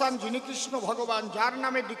সভাস্থান, যিনি কৃষ্ণ ভগবান, যার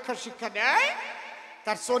নামে দীক্ষা শিক্ষা দেয়,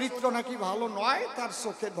 তার চরিত্র নাকি ভালো নয়, তার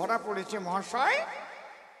চোখে ধরা পড়েছে মহাশয়।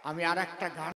 আমি আর একটা গান